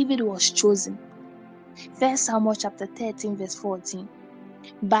that David was chosen. First Samuel chapter 13, verse 14.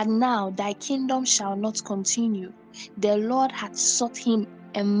 But now thy kingdom shall not continue. The Lord had sought him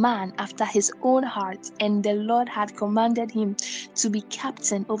a man after his own heart, and the Lord had commanded him to be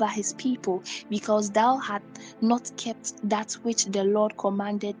captain over his people, because thou had not kept that which the Lord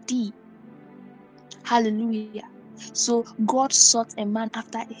commanded thee. Hallelujah. So God sought a man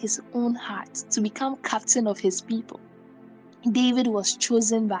after his own heart to become captain of his people. David was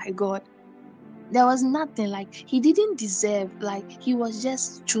chosen by God. There was nothing, like he didn't deserve, like he was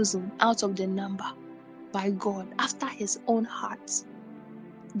just chosen out of the number by God after his own heart.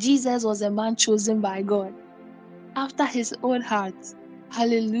 Jesus was a man chosen by God after his own heart.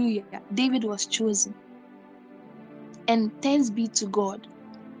 Hallelujah. David was chosen. And thanks be to God,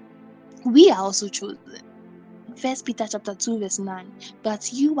 we are also chosen. First Peter chapter 2 verse 9.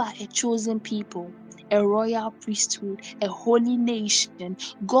 But you are a chosen people, a royal priesthood, a holy nation,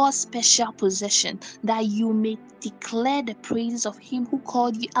 God's special possession, that you may declare the praises of him who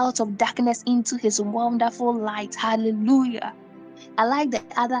called you out of darkness into his wonderful light. Hallelujah. I like the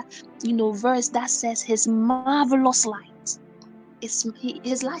other, verse that says his marvelous light.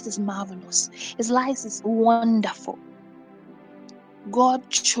 His light is marvelous. His light is wonderful. God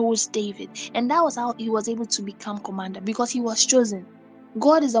chose David, and that was how he was able to become commander, because he was chosen.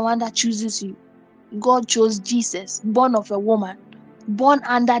 God is the one that chooses you. God chose Jesus, born of a woman, born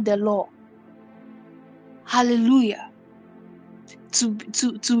under the law. Hallelujah. To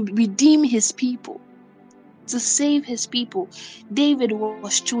redeem his people, to save his people. David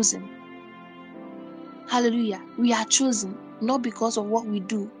was chosen. Hallelujah. We are chosen not because of what we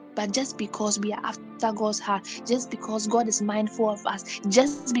do, but just because we are after God's heart, just because God is mindful of us,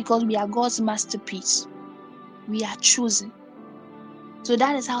 just because we are God's masterpiece. We are chosen. So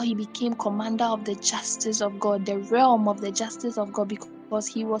that is how he became commander of the justice of God, the realm of the justice of God, because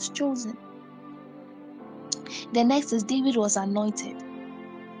he was chosen. The next is David was anointed.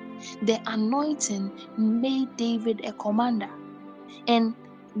 The anointing made David a commander. And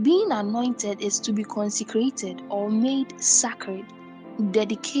being anointed is to be consecrated or made sacred,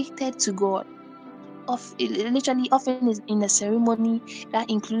 dedicated to God. Literally, often is in a ceremony that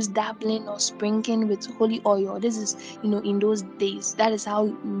includes dabbling or sprinkling with holy oil. This is, in those days, that is how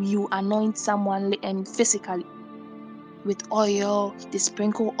you anoint someone physically with oil. They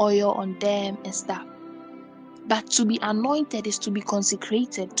sprinkle oil on them and stuff. But to be anointed is to be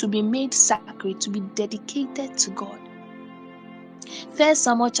consecrated, to be made sacred, to be dedicated to God. First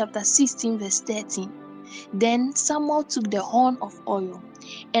Samuel chapter 16 verse 13. Then Samuel took the horn of oil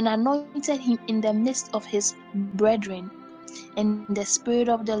and anointed him in the midst of his brethren. And the Spirit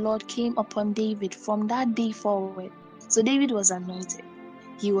of the Lord came upon David from that day forward. So David was anointed.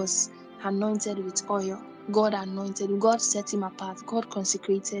 He was anointed with oil. God anointed him. God set him apart. God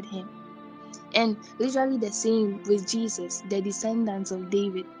consecrated him. And literally the same with Jesus, the descendants of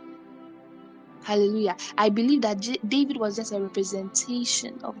David. Hallelujah. I believe that David was just a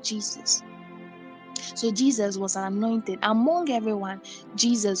representation of Jesus. So Jesus was anointed. Among everyone,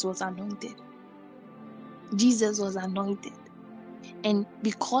 Jesus was anointed. Jesus was anointed. And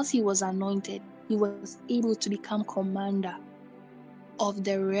because he was anointed, he was able to become commander of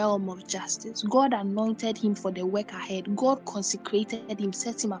the realm of justice. God anointed him for the work ahead. God consecrated him,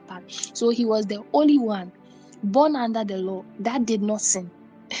 set him apart. So he was the only one born under the law that did not sin.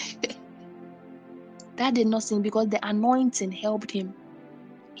 That did not sin because the anointing helped him.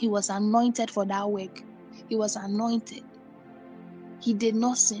 He was anointed for that work. He was anointed. He did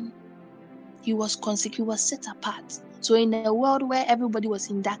not sin. He was consecrated, he was set apart. So in a world where everybody was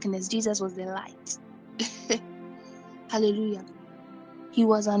in darkness, Jesus was the light. Hallelujah. He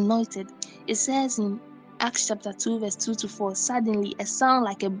was anointed. It says in Acts chapter 2, verse 2 to 4, suddenly a sound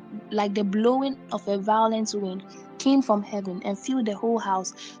like the blowing of a violent wind came from heaven and filled the whole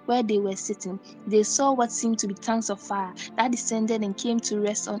house where they were sitting. They saw what seemed to be tongues of fire that descended and came to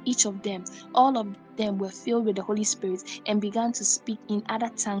rest on each of them. All of them were filled with the Holy Spirit and began to speak in other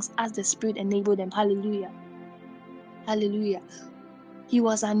tongues as the Spirit enabled them. Hallelujah. Hallelujah. He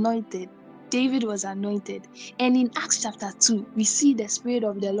was anointed. David was anointed. And in Acts chapter 2, we see the Spirit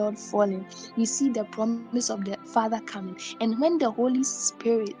of the Lord falling. We see the promise of the Father coming. And when the Holy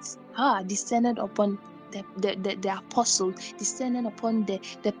Spirit descended upon the apostles, descended upon the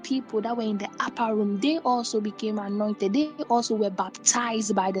people that were in the upper room, they also became anointed. They also were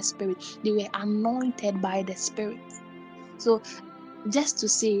baptized by the Spirit. They were anointed by the Spirit. So just to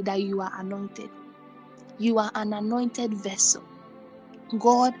say that you are anointed, you are an anointed vessel.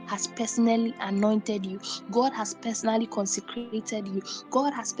 God has personally anointed you. God has personally consecrated you.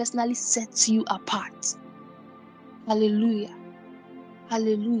 God has personally set you apart. Hallelujah.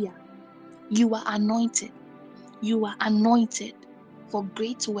 Hallelujah. You are anointed. You are anointed for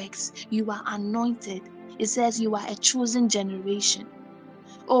great works. You are anointed. It says you are a chosen generation.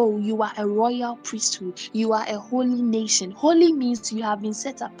 Oh, you are a royal priesthood. You are a holy nation. Holy means you have been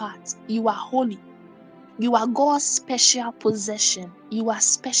set apart. You are holy. You are God's special possession. You are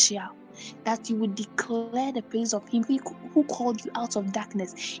special. That you would declare the praise of Him who called you out of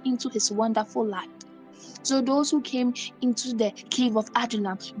darkness into His wonderful light. So those who came into the cave of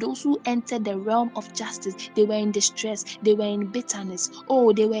Adulam, those who entered the realm of justice, they were in distress, they were in bitterness,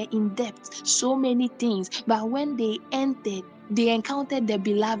 oh, they were in debt, so many things. But when they entered, they encountered the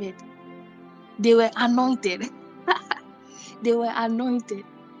beloved. They were anointed. They were anointed.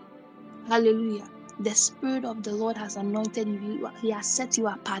 Hallelujah. The Spirit of the Lord has anointed you. He has set you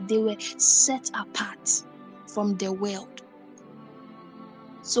apart. They were set apart from the world.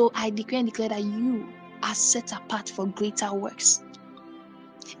 So I decree and declare that you are set apart for greater works.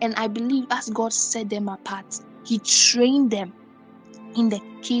 And I believe as God set them apart, He trained them in the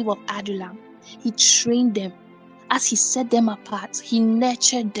cave of Adulam. He trained them. As He set them apart, He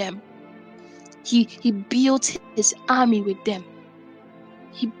nurtured them. He built His army with them.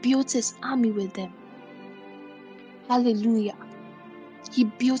 He built His army with them. Hallelujah. He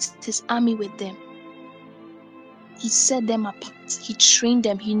built His army with them. He set them apart. He trained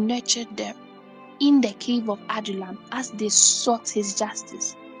them. He nurtured them in the cave of Adulam as they sought His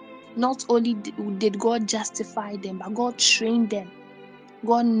justice. Not only did God justify them, but God trained them.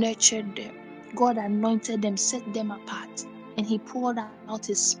 God nurtured them. God anointed them, set them apart, and He poured out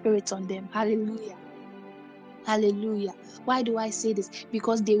His Spirit on them. Hallelujah. Hallelujah. Why do I say this?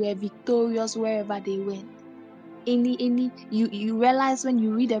 Because they were victorious wherever they went. You realize when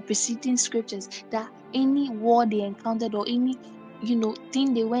you read the preceding scriptures that any war they encountered or any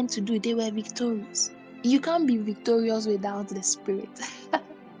thing they went to do, they were victorious. You can't be victorious without the Spirit.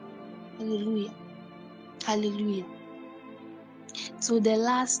 Hallelujah. Hallelujah. So the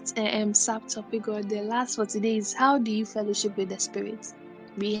last subtopic or the last for today is, how do you fellowship with the Spirit?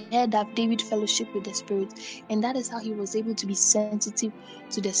 We heard that David fellowship with the Spirit, and that is how he was able to be sensitive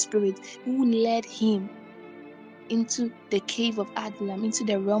to the Spirit who led him into the cave of Adulam, into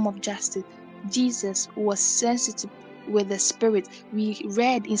the realm of justice. Jesus was sensitive with the Spirit. We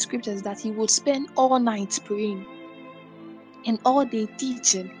read in scriptures that he would spend all night praying and all day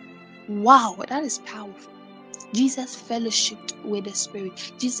teaching. Wow, that is powerful. Jesus fellowshipped with the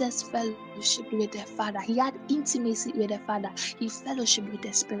Spirit. Jesus fellowshipped with the Father. He had intimacy with the Father. He fellowshipped with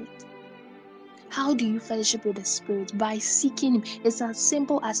the Spirit. How do you fellowship with the Spirit? By seeking Him. It's as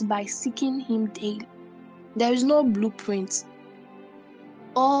simple as by seeking Him daily. There is no blueprint.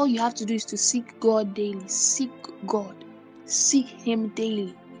 All you have to do is to seek God daily. Seek God. Seek Him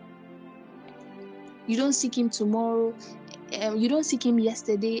daily. You don't seek Him tomorrow. You don't seek Him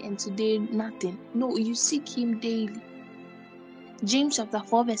yesterday and today, nothing. No, you seek Him daily. James chapter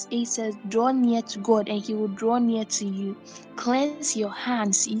 4 verse 8 says, draw near to God and He will draw near to you. Cleanse your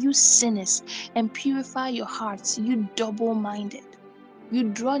hands, you sinners, and purify your hearts, you double-minded. You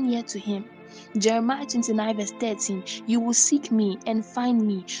draw near to Him. Jeremiah 29 verse 13, you will seek me and find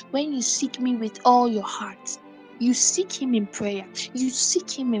me when you seek me with all your heart. You seek Him in prayer. You seek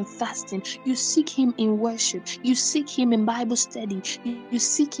Him in fasting. You seek Him in worship. You seek Him in Bible study. You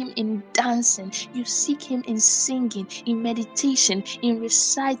seek Him in dancing. You seek Him in singing, in meditation, in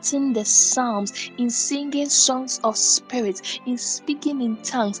reciting the Psalms, in singing songs of spirit, in speaking in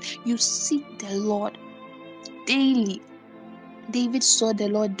tongues. You seek the Lord daily. David saw the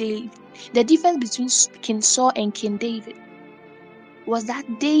Lord daily. The difference between King Saul and King David was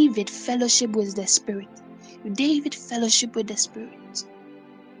that David fellowship with the Spirit. David fellowship with the Spirit.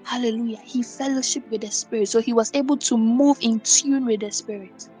 Hallelujah. He fellowship with the Spirit. So he was able to move in tune with the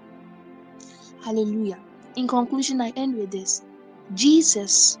Spirit. Hallelujah. In conclusion, I end with this.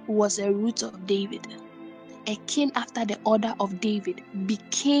 Jesus was a root of David, a king after the order of David,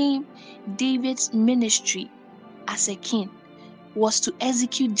 became David's ministry as a king was to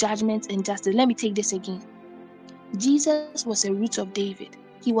execute judgment and justice. Let me take this again. Jesus was a root of David.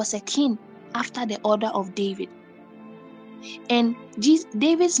 He was a king after the order of David. And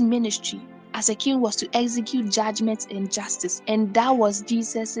David's ministry as a king was to execute judgment and justice. And that was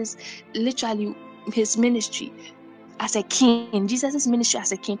Jesus's, literally, his ministry as a king. Jesus's ministry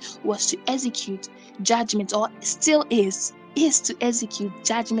as a king was to execute judgment, or still is to execute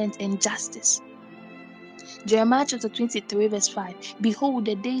judgment and justice. Jeremiah chapter 23 verse 5. Behold,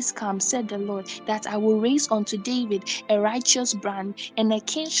 the days come, said the Lord, that I will raise unto David a righteous branch, and a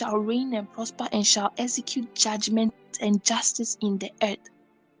king shall reign and prosper, and shall execute judgment and justice in the earth.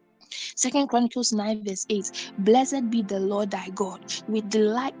 2 Chronicles 9 verse 8. Blessed be the Lord thy God,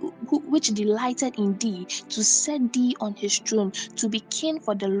 which delighted in thee, to set thee on his throne, to be king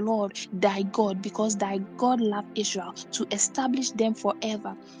for the Lord thy God, because thy God loved Israel, to establish them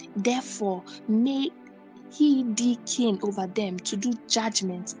forever. Therefore, may he be king over them, to do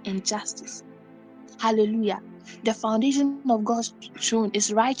judgment and justice. Hallelujah. The foundation of God's throne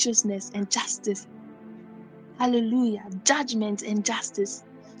is righteousness and justice. Hallelujah. Judgment and justice.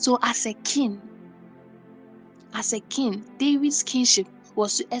 So as a king, David's kingship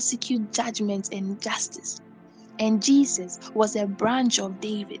was to execute judgment and justice. And Jesus was a branch of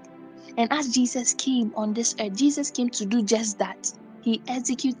David. And as Jesus came on this earth, Jesus came to do just that. He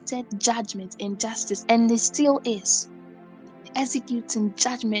executed judgment and justice, and he still is executing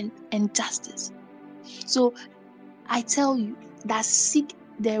judgment and justice. So I tell you that seek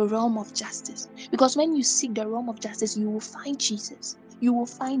the realm of justice, because when you seek the realm of justice, you will find Jesus. You will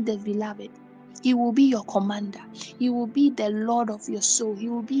find the beloved. He will be your commander. He will be the Lord of your soul. He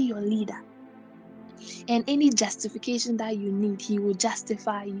will be your leader. And any justification that you need, he will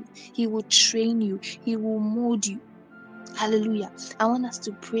justify you. He will train you. He will mold you. Hallelujah. I want us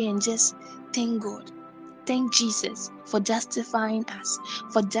to pray and just thank God. Thank Jesus for justifying us,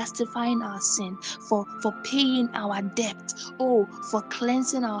 for justifying our sin, for paying our debt. Oh, for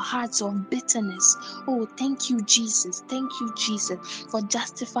cleansing our hearts of bitterness. Oh, thank you, Jesus. Thank you, Jesus, for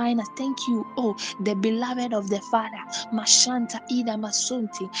justifying us. Thank you, oh, the beloved of the Father. Mashanta ida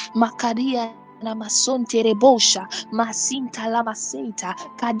masonti, makaria namasonte rebosha, masinta lamaseta,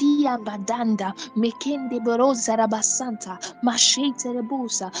 kadia badanda, mekende boroza rabasanta, mashete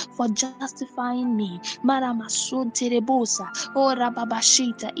rebosa, for justifying me. Oh,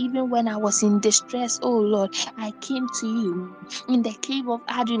 Rababashita, even when I was in distress, oh Lord, I came to you in the cave of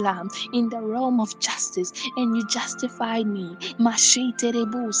Adulam, in the realm of justice, and you justified me. Mashite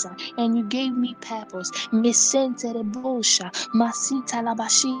Rebusa, and you gave me purpose. Mesente Rebosha, Masita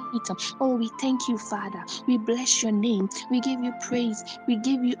Labashita. Oh, we thank you, Father. We bless your name. We give you praise. We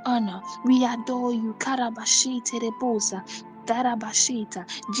give you honor. We adore you. Karabashite Rebosa. Darabashita,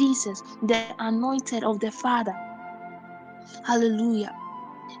 Jesus, the anointed of the Father. Hallelujah.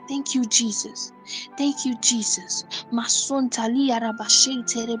 Thank you, Jesus. Thank you, Jesus. Masontalia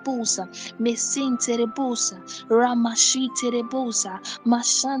rabashite rebosa, mesente rebosa, ramashite rebosa,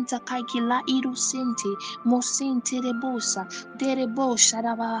 mashanta kaikila irusente, mosente rebosa, derebosha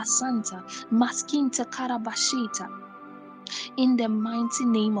rabasanta, maskinta karabashita. In the mighty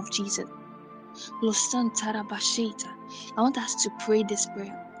name of Jesus. Losanta rabashita. I want us to pray this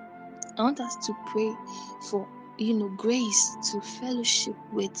prayer. I want us to pray for grace to fellowship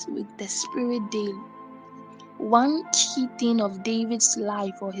with the Spirit daily. One key thing of David's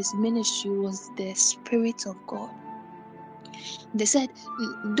life or his ministry was the Spirit of God. They said,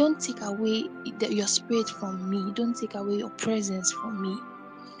 don't take away your spirit from me, don't take away your presence from me.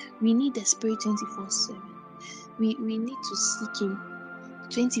 We need the Spirit 24/7. We need to seek him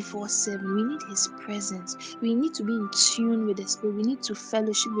 24/7. We need his presence. We need to be in tune with the Spirit. We need to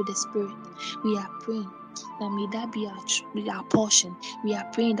fellowship with the Spirit. We are praying that may that be our portion. We are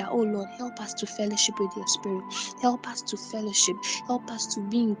praying that, oh Lord, help us to fellowship with your Spirit. Help us to fellowship. Help us to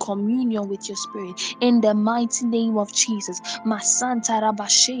be in communion with your Spirit. In the mighty name of Jesus. Masanta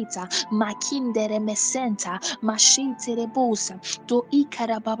rabasheta, makindere mesenta, mashete rebosa, to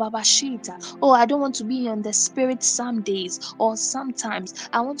ikara bababasheta. Oh, I don't want to be on the Spirit some days or sometimes.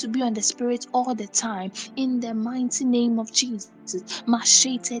 I want to be on the Spirit all the time. In the mighty name of Jesus.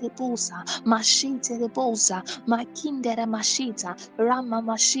 Mashete rebosa, mashete rebosa, makindere masheta, rama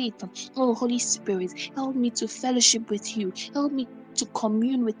masheta. Oh, Holy Spirit, help me to fellowship with you. Help me to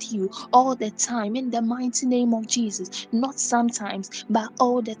commune with you all the time in the mighty name of Jesus. Not sometimes, but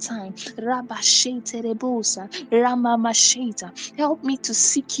all the time. Rabashete rebosa, Ramamasheta. Help me to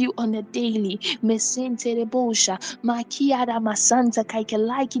seek you on a daily. Mesente rebosha, Makiara Masanta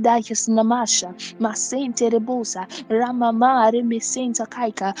Kaikalaiki Dikes Namasha, Masente rebosa, Ramamare Mesenta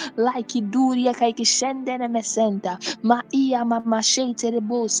Kaika, Laiki Duria Kaiki Shendene Mesenta, Maia Mamashete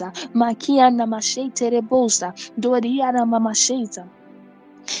rebosa, Makiana Mashete rebosa, Doriana Mamasheta.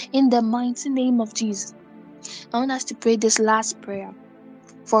 In the mighty name of Jesus, I want us to pray this last prayer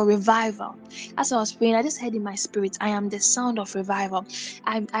for revival. As I was praying, I just heard in my spirit, I am the sound of revival.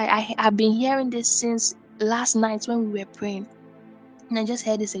 I've been hearing this since last night when we were praying. And I just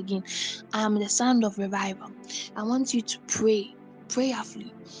heard this again. I am the sound of revival. I want you to pray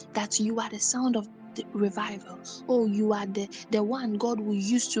prayerfully that you are the sound of the revival. Oh, you are the one God will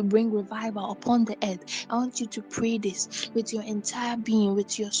use to bring revival upon the earth. I want you to pray this with your entire being,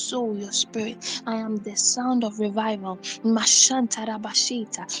 with your soul, your spirit. I am the sound of revival.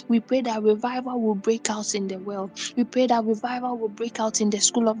 Mashantarabashita. We pray that revival will break out in the world. We pray that revival will break out in the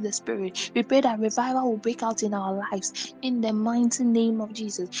school of the spirit. We pray that revival will break out in our lives in the mighty name of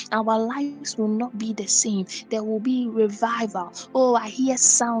Jesus. Our lives will not be the same. There will be revival. Oh, I hear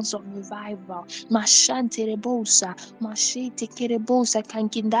sounds of revival. Mashante rebosa, mashete kerebosa,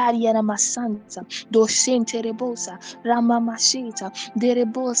 kankindaria na masanta, doshente rebosa, rama masheta,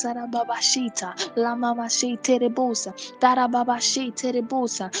 derebosa rababashita, lama mashete rebosa, darababashete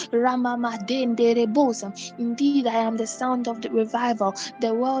rebosa, rama madende rebosa. Indeed, I am the sound of the revival.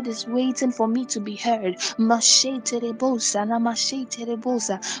 The world is waiting for me to be heard. Mashete rebosa, na mashete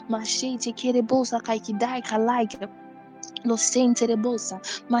rebosa, mashete kerebosa, kaikidai kalaika. Los Saints Terebosa,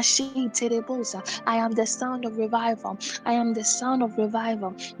 Mashe Terebosa. I am the sound of revival. I am the sound of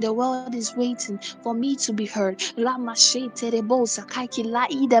revival. The world is waiting for me to be heard. La Mashe Terebosa, Kaiki La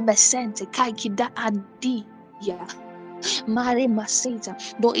Ida Besente, Kaiki Da Adia. Mare Maseta,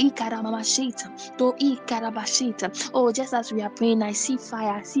 Do Ikaramamasheta, Do Ikarabasheta. Oh, just as we are praying, I see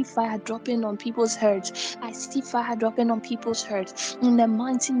fire. I see fire dropping on people's hearts. I see fire dropping on people's hearts. In the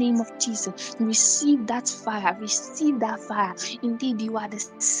mighty name of Jesus, receive that fire. Receive that fire. Indeed, you are the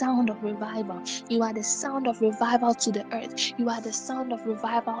sound of revival. You are the sound of revival to the earth. You are the sound of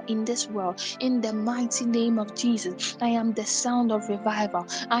revival in this world. In the mighty name of Jesus, I am the sound of revival.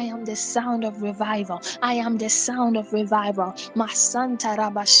 I am the sound of revival. I am the sound of revival. Masanta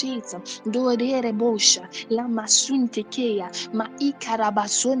rabashita, dorere bosha, la masunte kea, ma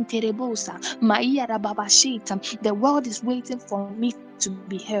ikarabasonte rebosa, ma iarababashita. The world is waiting for me to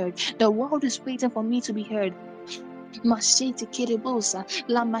be heard. The world is waiting for me to be heard. Mashete kerebosa,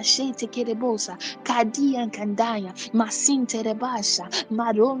 la mashete kerebosa, kadia kandaya, masinte rebasha,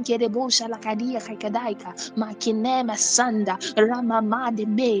 maron kerebosha la kadia kaikadaika, makinema sanda, ramamade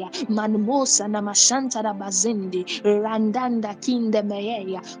mea, manmosa na mashanta la bazindi, randanda kinde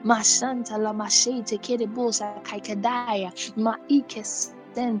meea, mashanta la mashete kerebosa kaikadaya, maike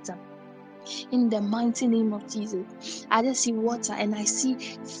senta. In the mighty name of Jesus, I just see water and I see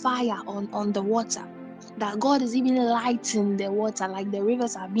fire on the water. That God is even lighting the water, like the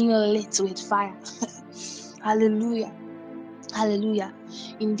rivers are being lit with fire. Hallelujah. Hallelujah.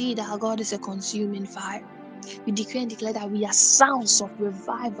 Indeed, our God is a consuming fire. We decree and declare that we are sounds of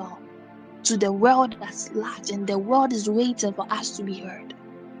revival to the world that's large, and the world is waiting for us to be heard.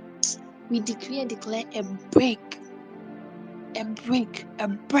 We decree and declare a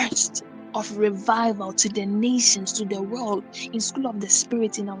burst of revival to the nations, to the world, in school of the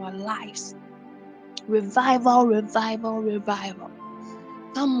spirit in our lives. Revival, revival, revival.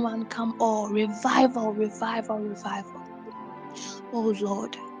 Come one, come all. Revival, revival, revival. Oh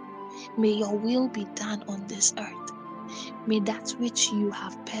Lord, may your will be done on this earth. May that which you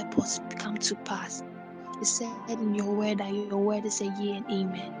have purpose come to pass. It said in your word that your word is a yea and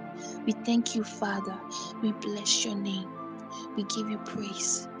amen. We thank you, Father. We bless your name. We give you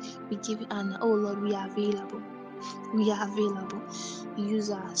praise. We give you honor. Oh Lord, we are available. We are available. Use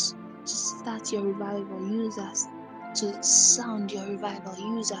us to start your revival. Use us to sound your revival.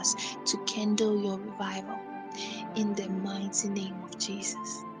 Use us to kindle your revival. In the mighty name of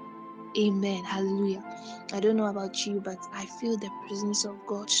Jesus. Amen. Hallelujah. I don't know about you, but I feel the presence of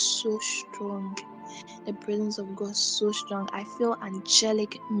God so strong. The presence of God so strong. I feel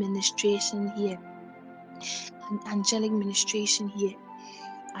angelic ministration here. An angelic ministration here.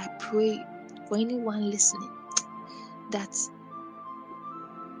 I pray for anyone listening that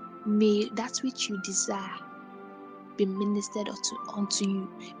may that which you desire be ministered unto you.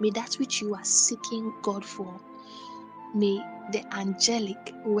 May that which you are seeking God for, may the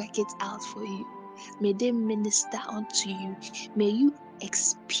angelic work it out for you. May they minister unto you. May you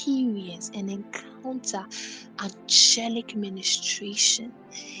experience and encounter angelic ministration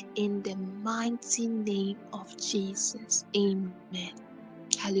in the mighty name of Jesus. Amen.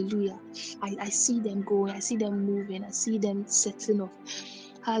 Hallelujah. I see them going, I see them moving, I see them setting off.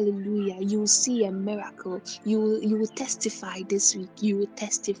 Hallelujah. You will see a miracle. You will testify this week. You will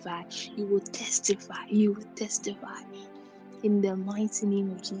testify. You will testify. You will testify in the mighty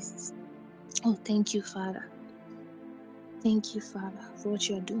name of Jesus. Oh, thank you, Father. Thank you, Father, for what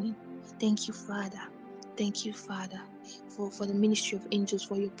you are doing. Thank you, Father. Thank you, Father, for the ministry of angels,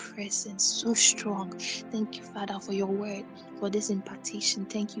 for your presence so strong. Thank you, Father, for your word, for this impartation.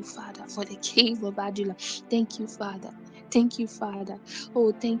 Thank you, Father, for the cave of Adulam. Thank you, Father. Thank you, Father.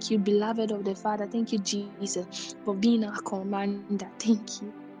 Oh, thank you, beloved of the Father. Thank you, Jesus, for being our commander. Thank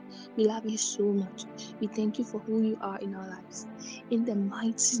you. We love you so much. We thank you for who you are in our lives. In the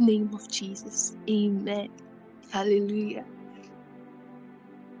mighty name of Jesus. Amen. Hallelujah.